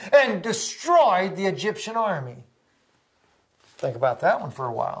Sea and destroyed the Egyptian army. Think about that one for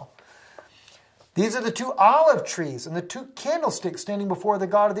a while. These are the two olive trees and the two candlesticks standing before the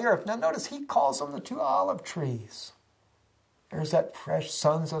God of the earth. Now notice he calls them the two olive trees. There's that fresh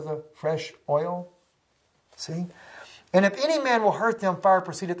sons of the fresh oil. See? And if any man will hurt them, fire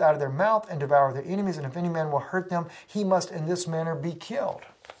proceedeth out of their mouth and devour their enemies. And if any man will hurt them, he must in this manner be killed.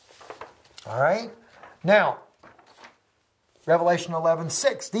 All right? Now, Revelation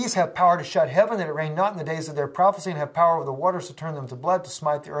 11:6. These have power to shut heaven, that it rain not in the days of their prophecy, and have power over the waters to turn them to blood, to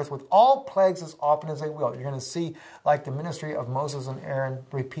smite the earth with all plagues as often as they will. You're going to see like the ministry of Moses and Aaron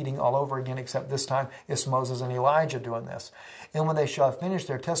repeating all over again, except this time it's Moses and Elijah doing this. And when they shall have finished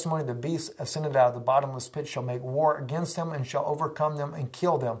their testimony, the beast ascended out of the bottomless pit shall make war against them, and shall overcome them and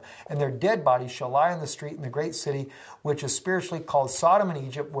kill them. And their dead bodies shall lie in the street in the great city, which is spiritually called Sodom and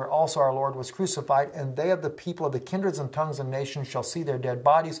Egypt, where also our Lord was crucified. And they of the people of the kindreds and tongues and nations shall see their dead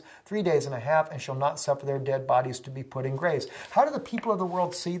bodies 3 days and a half, and shall not suffer their dead bodies to be put in graves. How do the people of the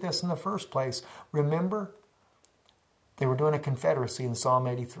world see this in the first place? Remember, they were doing a confederacy in Psalm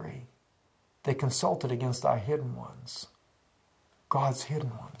 83. They consulted against thy hidden ones. God's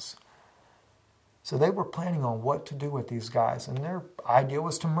hidden ones. So they were planning on what to do with these guys, and their idea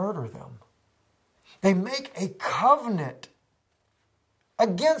was to murder them. They make a covenant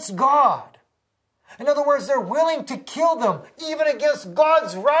against God. In other words, they're willing to kill them, even against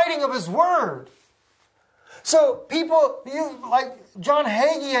God's writing of his word. So people, like John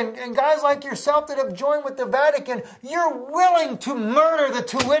Hagee and guys like yourself that have joined with the Vatican, you're willing to murder the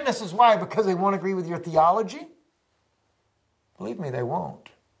two witnesses. Why? Because they won't agree with your theology? Believe me, they won't.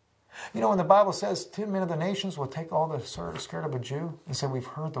 You know, when the Bible says 2 men of the nations will take all the skirt of a Jew and say, we've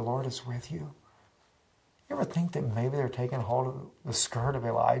heard the Lord is with you. You ever think that maybe they're taking hold of the skirt of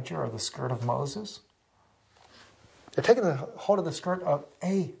Elijah or the skirt of Moses? They're taking hold of the skirt of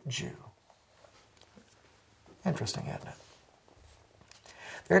a Jew. Interesting, isn't it?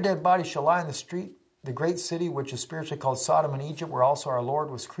 Their dead bodies shall lie in the street, the great city, which is spiritually called Sodom and Egypt, where also our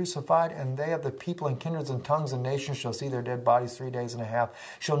Lord was crucified, and they of the people and kindreds and tongues and nations shall see their dead bodies 3 days and a half,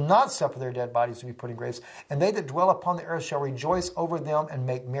 shall not suffer their dead bodies to be put in graves. And they that dwell upon the earth shall rejoice over them and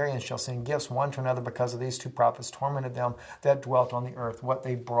make merry, and shall send gifts one to another, because of these two prophets tormented them that dwelt on the earth. What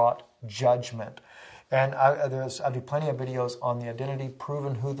they brought? Judgment. And I do plenty of videos on the identity,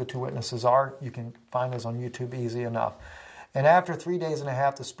 proving who the two witnesses are. You can find those on YouTube easy enough. And after 3 days and a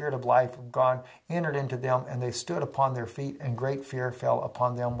half, the Spirit of life of God entered into them, and they stood upon their feet, and great fear fell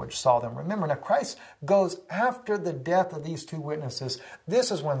upon them which saw them. Remember, now Christ goes after the death of these two witnesses.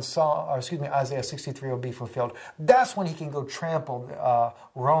 This is when Isaiah 63 will be fulfilled. That's when he can go trample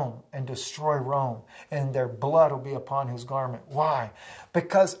Rome and destroy Rome, and their blood will be upon his garment. Why?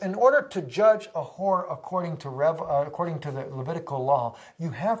 Because in order to judge a whore according to the Levitical law,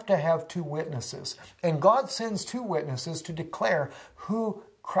 you have to have two witnesses. And God sends two witnesses to declare who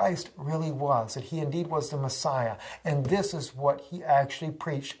Christ really was, that he indeed was the Messiah. And this is what he actually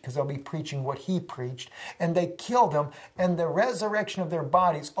preached, because they'll be preaching what he preached. And they killed them, and the resurrection of their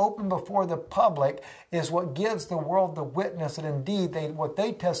bodies open before the public is what gives the world the witness that indeed what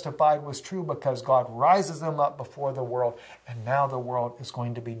they testified was true, because God rises them up before the world. And now the world is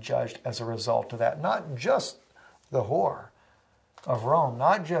going to be judged as a result of that. Not just the whore of Rome,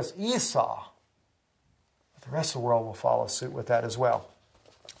 not just Esau. The rest of the world will follow suit with that as well.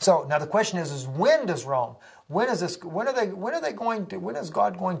 So now the question is when does Rome? When is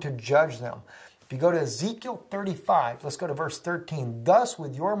God going to judge them? If you go to Ezekiel 35, let's go to verse 13. Thus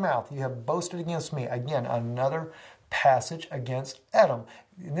with your mouth you have boasted against me. Again, another passage against Edom.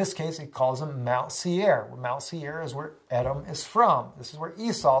 In this case, it calls him Mount Seir. Mount Seir is where Edom is from. This is where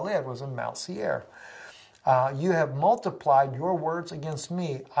Esau lived, was in Mount Seir. You have multiplied your words against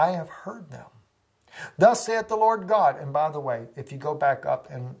me. I have heard them. Thus saith the Lord God. And by the way, if you go back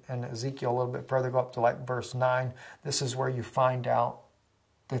up in Ezekiel a little bit further, go up to like verse 9, this is where you find out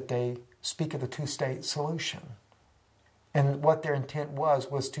that they speak of the two-state solution. And what their intent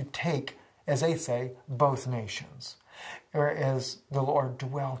was to take, as they say, both nations, whereas the Lord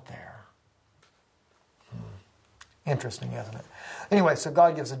dwelt there. Interesting, isn't it? Anyway, so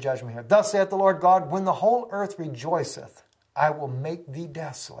God gives a judgment here. Thus saith the Lord God, when the whole earth rejoiceth, I will make thee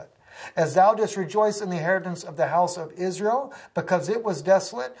desolate. As thou didst rejoice in the inheritance of the house of Israel, because it was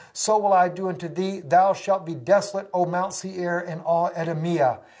desolate, so will I do unto thee. Thou shalt be desolate, O Mount Seir, and all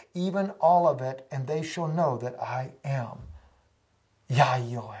Edomia, even all of it, and they shall know that I am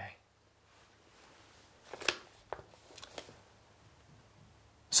Yahweh.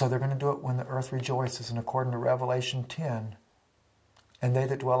 So they're going to do it when the earth rejoices, and according to Revelation 10, and they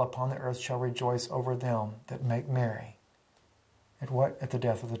that dwell upon the earth shall rejoice over them that make merry. At what? At the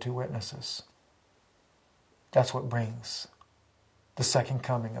death of the two witnesses. That's what brings the second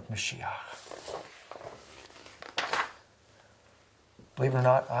coming of Mashiach. Believe it or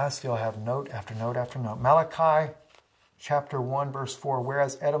not, I still have note after note after note. Malachi chapter 1, verse 4,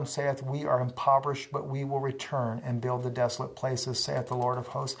 whereas Edom saith, we are impoverished, but we will return and build the desolate places, saith the Lord of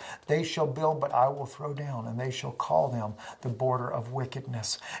hosts. They shall build, but I will throw down, and they shall call them the border of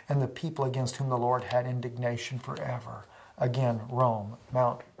wickedness, and the people against whom the Lord had indignation forever. Again, Rome,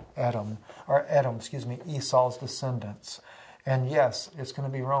 Mount Edom, Esau's descendants. And yes, it's going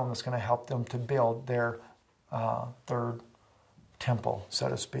to be Rome that's going to help them to build their third temple, so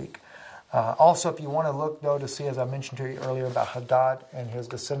to speak. Also, if you want to look, though, to see, as I mentioned to you earlier, about Hadad and his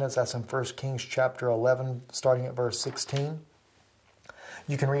descendants, that's in 1 Kings chapter 11, starting at verse 16.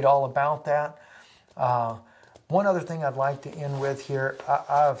 You can read all about that. One other thing I'd like to end with here,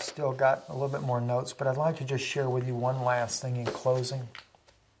 I've still got a little bit more notes, but I'd like to just share with you one last thing in closing.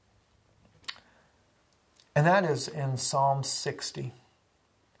 And that is in Psalm 60.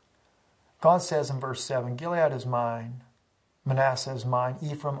 God says in verse 7, Gilead is mine, Manasseh is mine,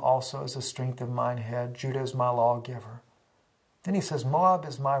 Ephraim also is the strength of mine head, Judah is my lawgiver. Then he says, Moab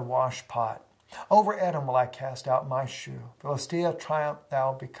is my washpot. Over Edom will I cast out my shoe. Philistia, triumph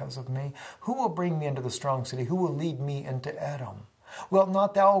thou because of me. Who will bring me into the strong city? Who will lead me into Edom? Wilt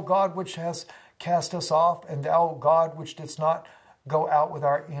not thou, O God, which hast cast us off, and thou, O God, which didst not go out with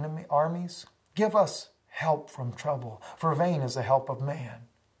our enemy armies? Give us help from trouble, for vain is the help of man.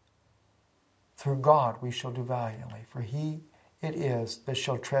 Through God we shall do valiantly, for he it is that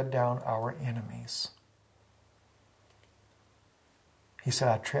shall tread down our enemies. He said,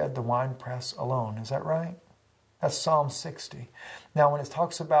 I tread the winepress alone. Is that right? That's Psalm 60. Now, when it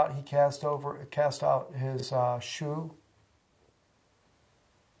talks about he cast out his shoe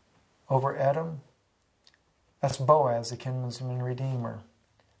over Edom, that's Boaz, the kinsman redeemer.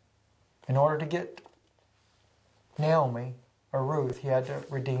 In order to get Naomi, or Ruth, he had to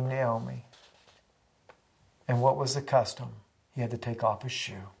redeem Naomi. And what was the custom? He had to take off his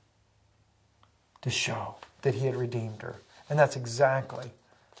shoe to show that he had redeemed her. And that's exactly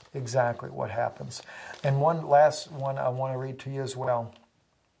what happens. And one last one I want to read to you as well.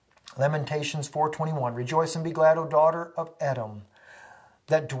 Lamentations 4:21. Rejoice and be glad, O daughter of Edom,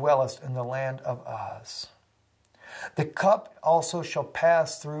 that dwellest in the land of Uz. The cup also shall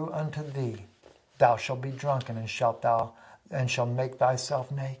pass through unto thee. Thou shalt be drunken, and shalt make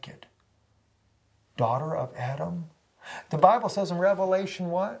thyself naked. Daughter of Edom? The Bible says in Revelation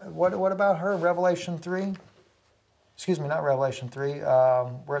what? What about her? Revelation 3? Excuse me, not Revelation 3,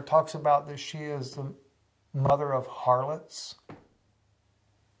 where it talks about that she is the mother of harlots.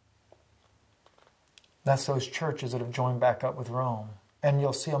 That's those churches that have joined back up with Rome. And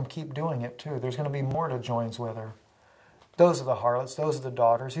you'll see them keep doing it too. There's going to be more that joins with her. Those are the harlots, those are the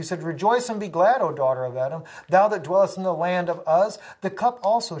daughters. He said, Rejoice and be glad, O daughter of Edom, thou that dwellest in the land of Uz, the cup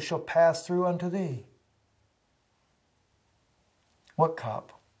also shall pass through unto thee. What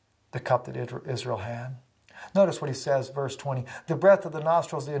cup? The cup that Israel had. Notice what he says, verse 20. The breath of the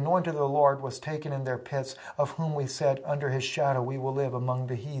nostrils, the anointed of the Lord, was taken in their pits, of whom we said, under his shadow we will live among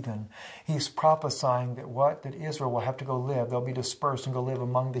the heathen. He's prophesying that what? That Israel will have to go live. They'll be dispersed and go live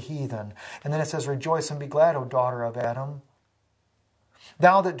among the heathen. And then it says, Rejoice and be glad, O daughter of Edom.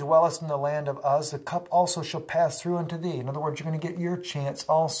 Thou that dwellest in the land of Uz, the cup also shall pass through unto thee. In other words, you're going to get your chance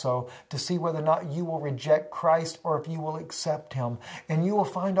also to see whether or not you will reject Christ or if you will accept him. And you will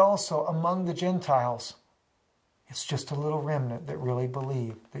find also among the Gentiles, it's just a little remnant that really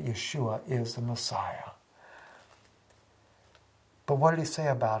believe that Yeshua is the Messiah. But what did he say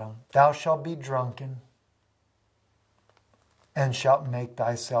about him? Thou shalt be drunken and shalt make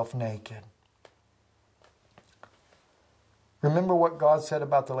thyself naked. Remember what God said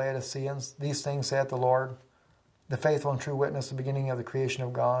about the Laodiceans? These things saith the Lord, the faithful and true witness, the beginning of the creation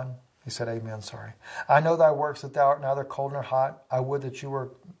of God. He said, Amen, sorry. I know thy works, that thou art neither cold nor hot. I would that you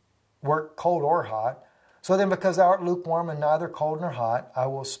were cold or hot. So then, because thou art lukewarm and neither cold nor hot, I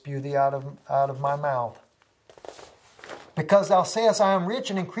will spew thee out of my mouth. Because thou sayest, I am rich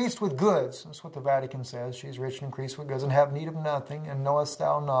and increased with goods. That's what the Vatican says. She's rich and increased with goods and have need of nothing. And knowest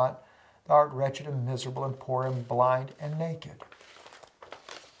thou not, thou art wretched and miserable and poor and blind and naked.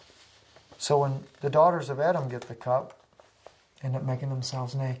 So when the daughters of Edom get the cup, end up making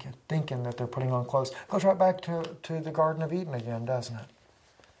themselves naked, thinking that they're putting on clothes. Goes right back to the Garden of Eden again, doesn't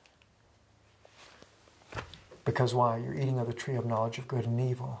it? Because why? You're eating of the tree of knowledge of good and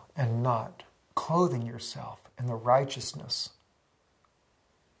evil and not clothing yourself in the righteousness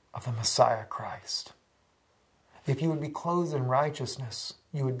of the Messiah Christ. If you would be clothed in righteousness,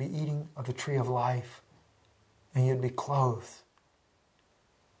 you would be eating of the tree of life, and you'd be clothed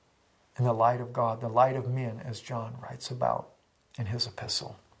in the light of God, the light of men, as John writes about in his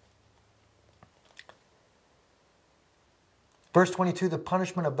epistle. Verse 22, the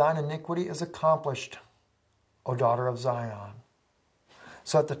punishment of thine iniquity is accomplished, O daughter of Zion.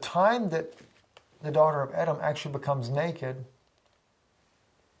 So at the time that the daughter of Edom actually becomes naked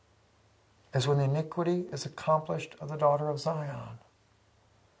is when the iniquity is accomplished of the daughter of Zion.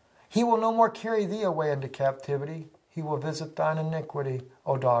 He will no more carry thee away into captivity. He will visit thine iniquity,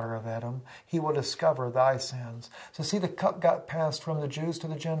 O daughter of Edom. He will discover thy sins. So see, the cup got passed from the Jews to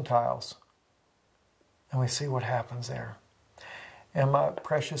the Gentiles. And we see what happens there. And my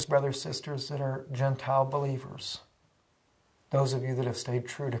precious brothers, sisters that are Gentile believers, those of you that have stayed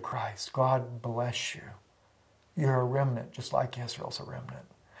true to Christ, God bless you. You're a remnant, just like Israel's a remnant.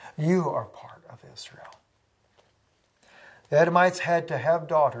 You are part of Israel. The Edomites had to have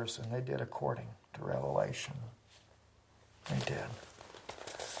daughters, and they did according to Revelation. They did.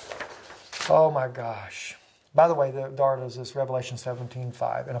 Oh my gosh. By the way, the daughter is this, Revelation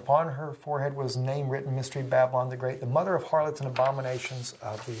 17:5. And upon her forehead was a name written, Mystery Babylon the Great, the mother of harlots and abominations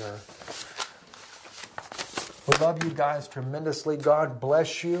of the earth. We love you guys tremendously. God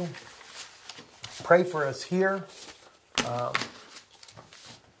bless you. Pray for us here. I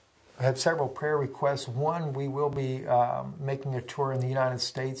have several prayer requests. One, we will be making a tour in the United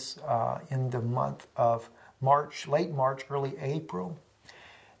States in the month of March, late March, early April.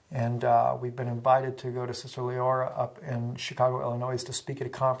 And we've been invited to go to Sister Leora up in Chicago, Illinois to speak at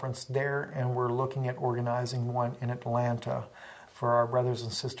a conference there. And we're looking at organizing one in Atlanta for our brothers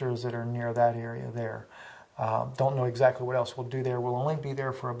and sisters that are near that area there. Don't know exactly what else we'll do there. We'll only be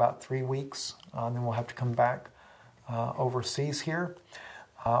there for about 3 weeks. Then we'll have to come back overseas here.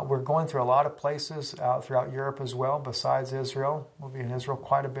 We're going through a lot of places throughout Europe as well, besides Israel. We'll be in Israel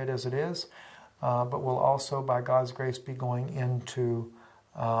quite a bit as it is. But we'll also, by God's grace, be going into,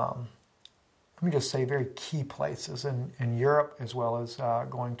 let me just say, very key places in Europe, as well as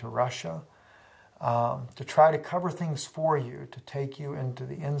going to Russia, to try to cover things for you, to take you into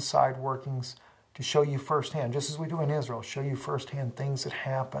the inside workings, to show you firsthand, just as we do in Israel, show you firsthand things that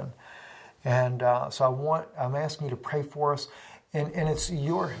happen. And so I'm asking you to pray for us. And it's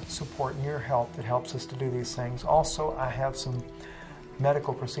your support and your help that helps us to do these things. Also, I have some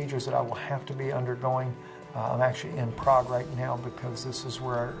medical procedures that I will have to be undergoing. I'm actually in Prague right now because this is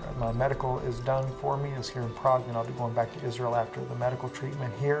where my medical is done for me, is here in Prague. And I'll be going back to Israel after the medical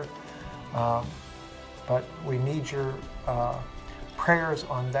treatment here. But we need your prayers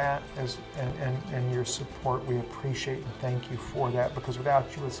on that and your support. We appreciate and thank you for that, because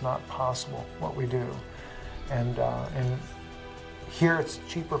without you it's not possible what we do. And here it's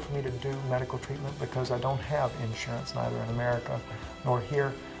cheaper for me to do medical treatment because I don't have insurance, neither in America nor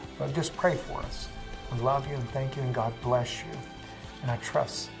here. But just pray for us. We love you and thank you, and God bless you. And I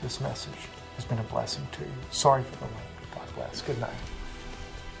trust this message has been a blessing to you. Sorry for the length. God bless. Good night.